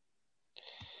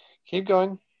 Keep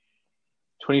going.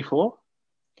 24.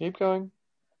 Keep going.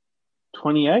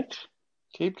 28.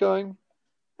 Keep going.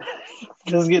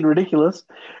 This is getting ridiculous.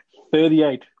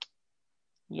 38.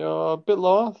 You're a bit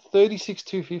lower.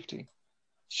 36,250.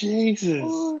 Jesus.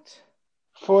 What?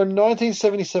 For a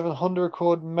 1977 Honda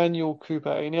Accord manual coupe.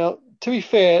 Now, to be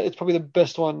fair, it's probably the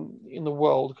best one in the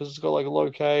world because it's got like low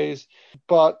Ks.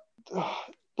 But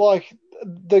like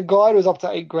the guide was up to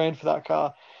 $8 grand for that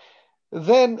car.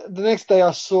 Then the next day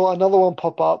I saw another one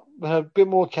pop up that had a bit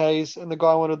more Ks, and the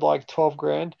guy wanted like 12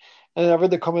 grand. And then I read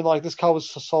the comment like this car was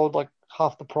sold like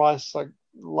half the price like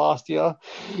last year.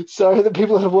 So the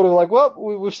people that bought it were like, well,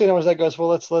 we've seen how much that goes for.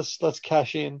 Let's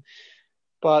cash in.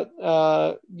 But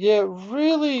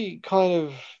really kind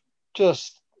of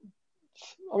just,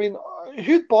 I mean,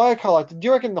 who'd buy a car like that? Do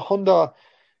you reckon the Honda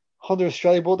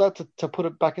Australia bought that to put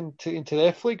it back into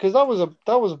their fleet? Because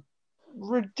that was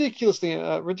ridiculous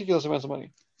amounts of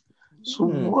money. So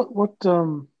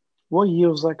what year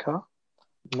was that car?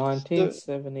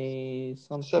 1970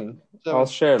 something. I'll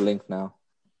share a link now.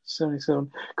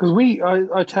 77. Because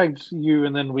I tagged you,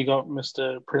 and then we got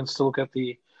Mr. Prince to look at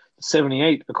the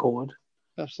 78 Accord.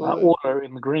 Absolutely. Auto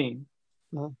in the green.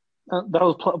 That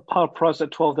was part price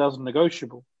at 12,000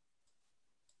 negotiable.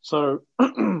 So,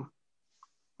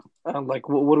 like,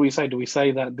 what do we say? Do we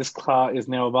say that this car is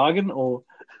now a bargain, or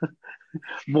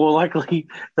more likely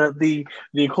that the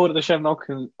Accord at the Shannon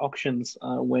auctions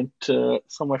went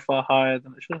somewhere far higher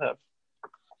than it should have?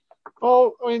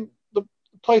 Oh, I mean, the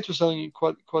plates were selling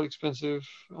quite expensive.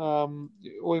 All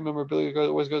your memorabilia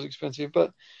always goes expensive,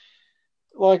 but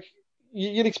like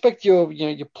you'd expect your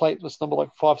plateless number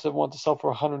like 571 to sell for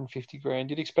 150 grand.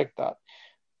 You'd expect that,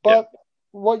 but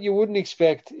what you wouldn't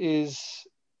expect is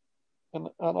an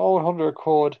old Honda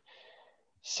Accord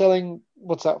selling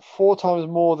 4 times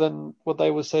more than what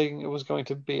they were saying it was going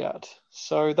to be at.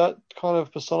 So that kind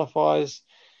of personifies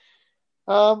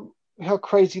how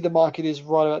crazy the market is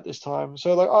right about this time.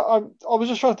 So like I was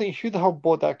just trying to think who the hell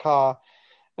bought that car.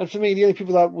 And for me, the only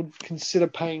people that would consider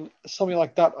paying something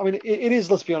like that, I mean, it is,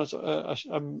 let's be honest,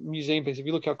 a museum piece. If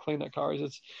you look how clean that car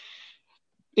is,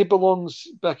 it belongs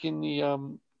back in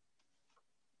the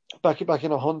back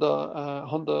in a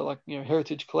Honda like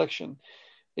heritage collection.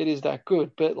 It is that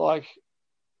good, but like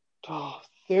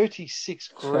 36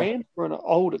 grand for an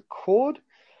old Accord,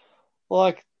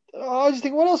 like I just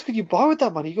think, what else could you buy with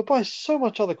that money? You could buy so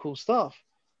much other cool stuff.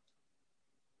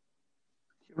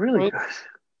 Really Right? good.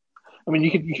 I mean,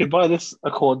 you could buy this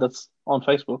Accord that's on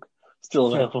Facebook,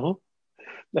 still available,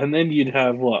 and then you'd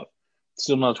have what?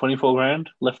 Still another 24 grand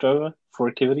left over for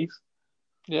activities.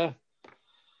 Yeah.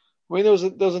 I mean, there was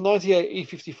a 98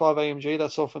 E55 AMG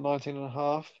that sold for 19 and a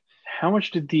half. How much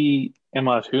did the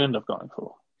MR2 end up going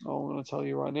for? Oh, I'm going to tell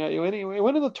you right now. It went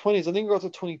in the 20s. I think it got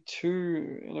to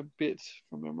 22 in a bit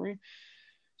from memory.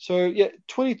 So, yeah,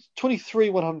 23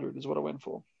 100 is what it went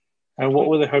for. And what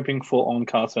were they hoping for on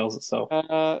car sales itself?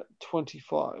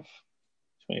 25.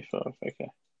 25, okay.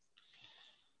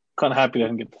 Kind of happy I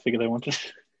didn't get the figure they wanted.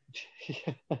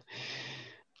 Yeah.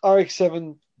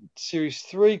 RX-7 Series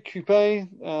 3 Coupe,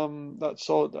 that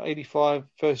sold 85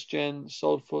 first gen,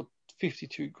 sold for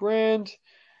 52 grand.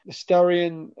 The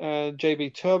Stallion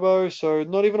JB Turbo, so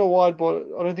not even a wide body.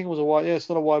 I don't think it was a wide. Yeah, it's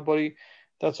not a wide body.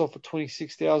 That's off for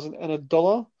 $26,000 and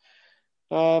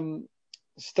 $1.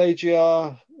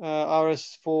 Stagia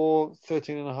RS4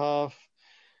 13 and a half.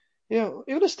 Yeah,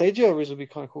 even a Stagia RS would be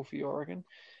kind of cool for you, I reckon.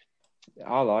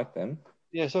 I like them.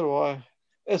 Yeah, so do I.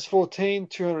 S14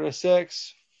 200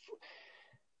 SX.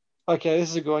 Okay, this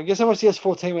is a good one. Guess how much the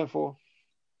S14 went for?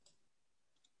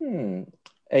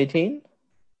 18?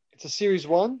 It's a Series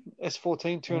 1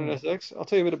 S14 200 SX. I'll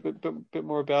tell you a bit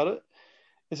more about it.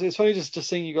 It's funny just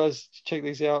seeing you guys check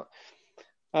these out.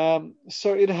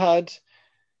 So it had,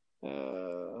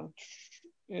 it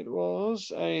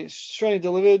was a Australian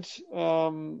delivered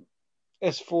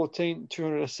S14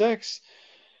 200 SX,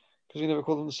 because we never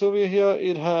call them the Sylvia here.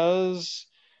 It has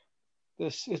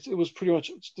this. It was pretty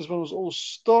much, this one was all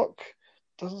stock.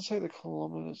 Doesn't say the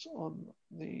kilometers on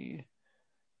the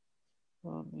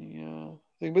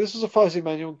thing, but this was a 5-seat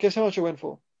manual. Guess how much it went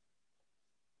for?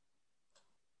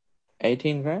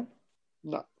 18 grand?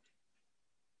 No.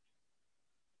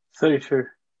 32.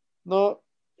 No.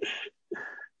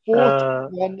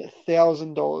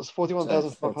 $41,000.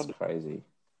 41,500. That's crazy.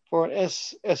 For an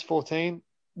S14.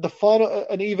 The final,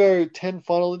 an Evo 10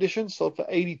 final edition, sold for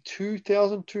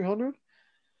 82,200.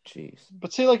 Jeez.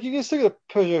 But see, like, you can still get a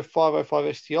Peugeot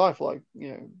 505 STI for like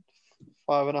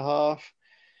 5.5.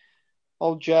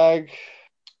 Old Jag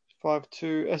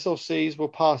 5.2. SLCs were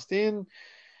passed in. A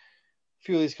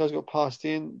few of these guys got passed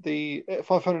in. The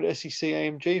 500 SEC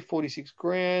AMG 46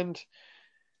 grand.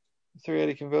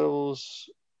 380 convertibles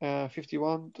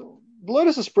 51. The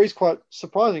Lotus Esprit is quite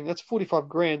surprising. That's 45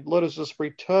 grand. Lotus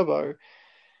Esprit Turbo.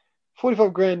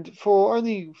 45 grand for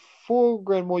only 4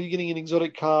 grand more. You're getting an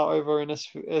exotic car over an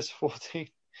S14.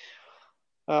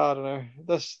 I don't know.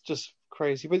 That's just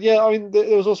crazy. But yeah, I mean,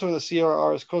 there was also the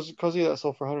Sierra RS Cosy that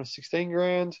sold for 116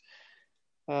 grand.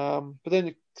 But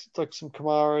then like some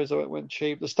Camaros that went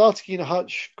cheap. The Starsky and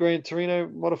Hutch Gran Torino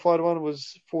modified one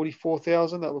was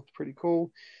 44,000. That looked pretty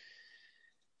cool.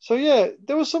 So yeah,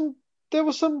 there was some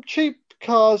cheap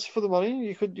cars for the money.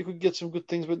 You could get some good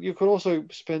things, but you could also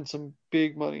spend some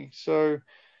big money. So,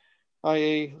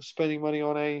 i.e., spending money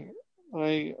on a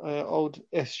old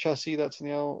S chassis that's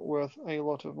now worth a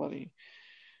lot of money.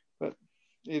 But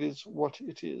it is what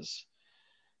it is.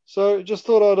 So just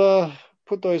thought I'd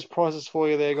put those prices for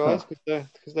you there, guys, because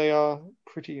they are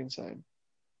pretty insane.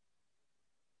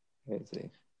 Crazy.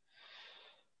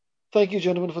 Thank you,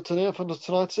 gentlemen, for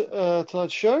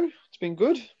tonight's show. It's been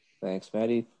good. Thanks,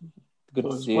 Matty. Good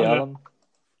to see you, Alan.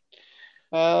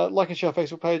 Like and share our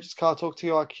Facebook page. It's Car Talk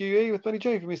TRQE with Benny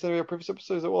J. If you missed any of our previous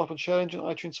episodes, they're all up on Shout Engine,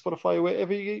 iTunes, Spotify,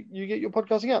 wherever you get your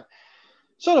podcasting app.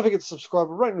 So don't forget to subscribe,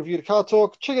 rate, and review to Car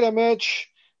Talk. Check out our merch.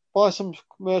 Buy some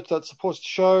merch that supports the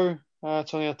show.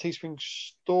 It's on our Teespring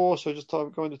store. So just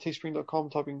go into teespring.com,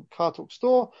 type in Car Talk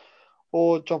store,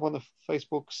 or jump on the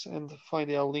Facebooks and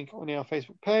find our link on our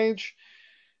Facebook page.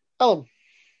 Alan.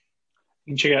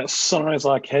 You can check out Sunrise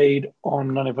Arcade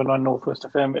on 959 Northwest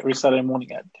FM every Saturday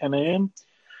morning at 10 a.m.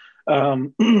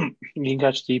 You can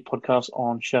catch the podcast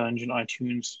on Shout Engine,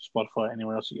 iTunes, Spotify,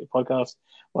 anywhere else you get podcasts.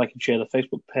 Like and share the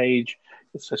Facebook page.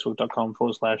 It's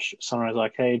facebook.com/Sunrise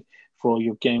Arcade for all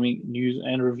your gaming news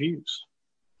and reviews.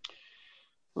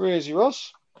 Where is you,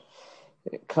 Ross?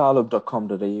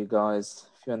 Carlook.com.au, guys.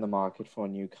 If you're in the market for a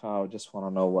new car or just want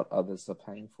to know what others are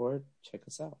paying for it, check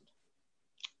us out.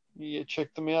 Yeah,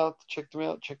 check them out.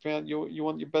 You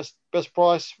want your best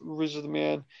price? Riz is the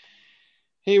man.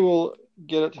 He will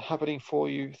get it happening for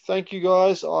you. Thank you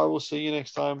guys. I will see you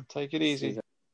next time. Take it easy.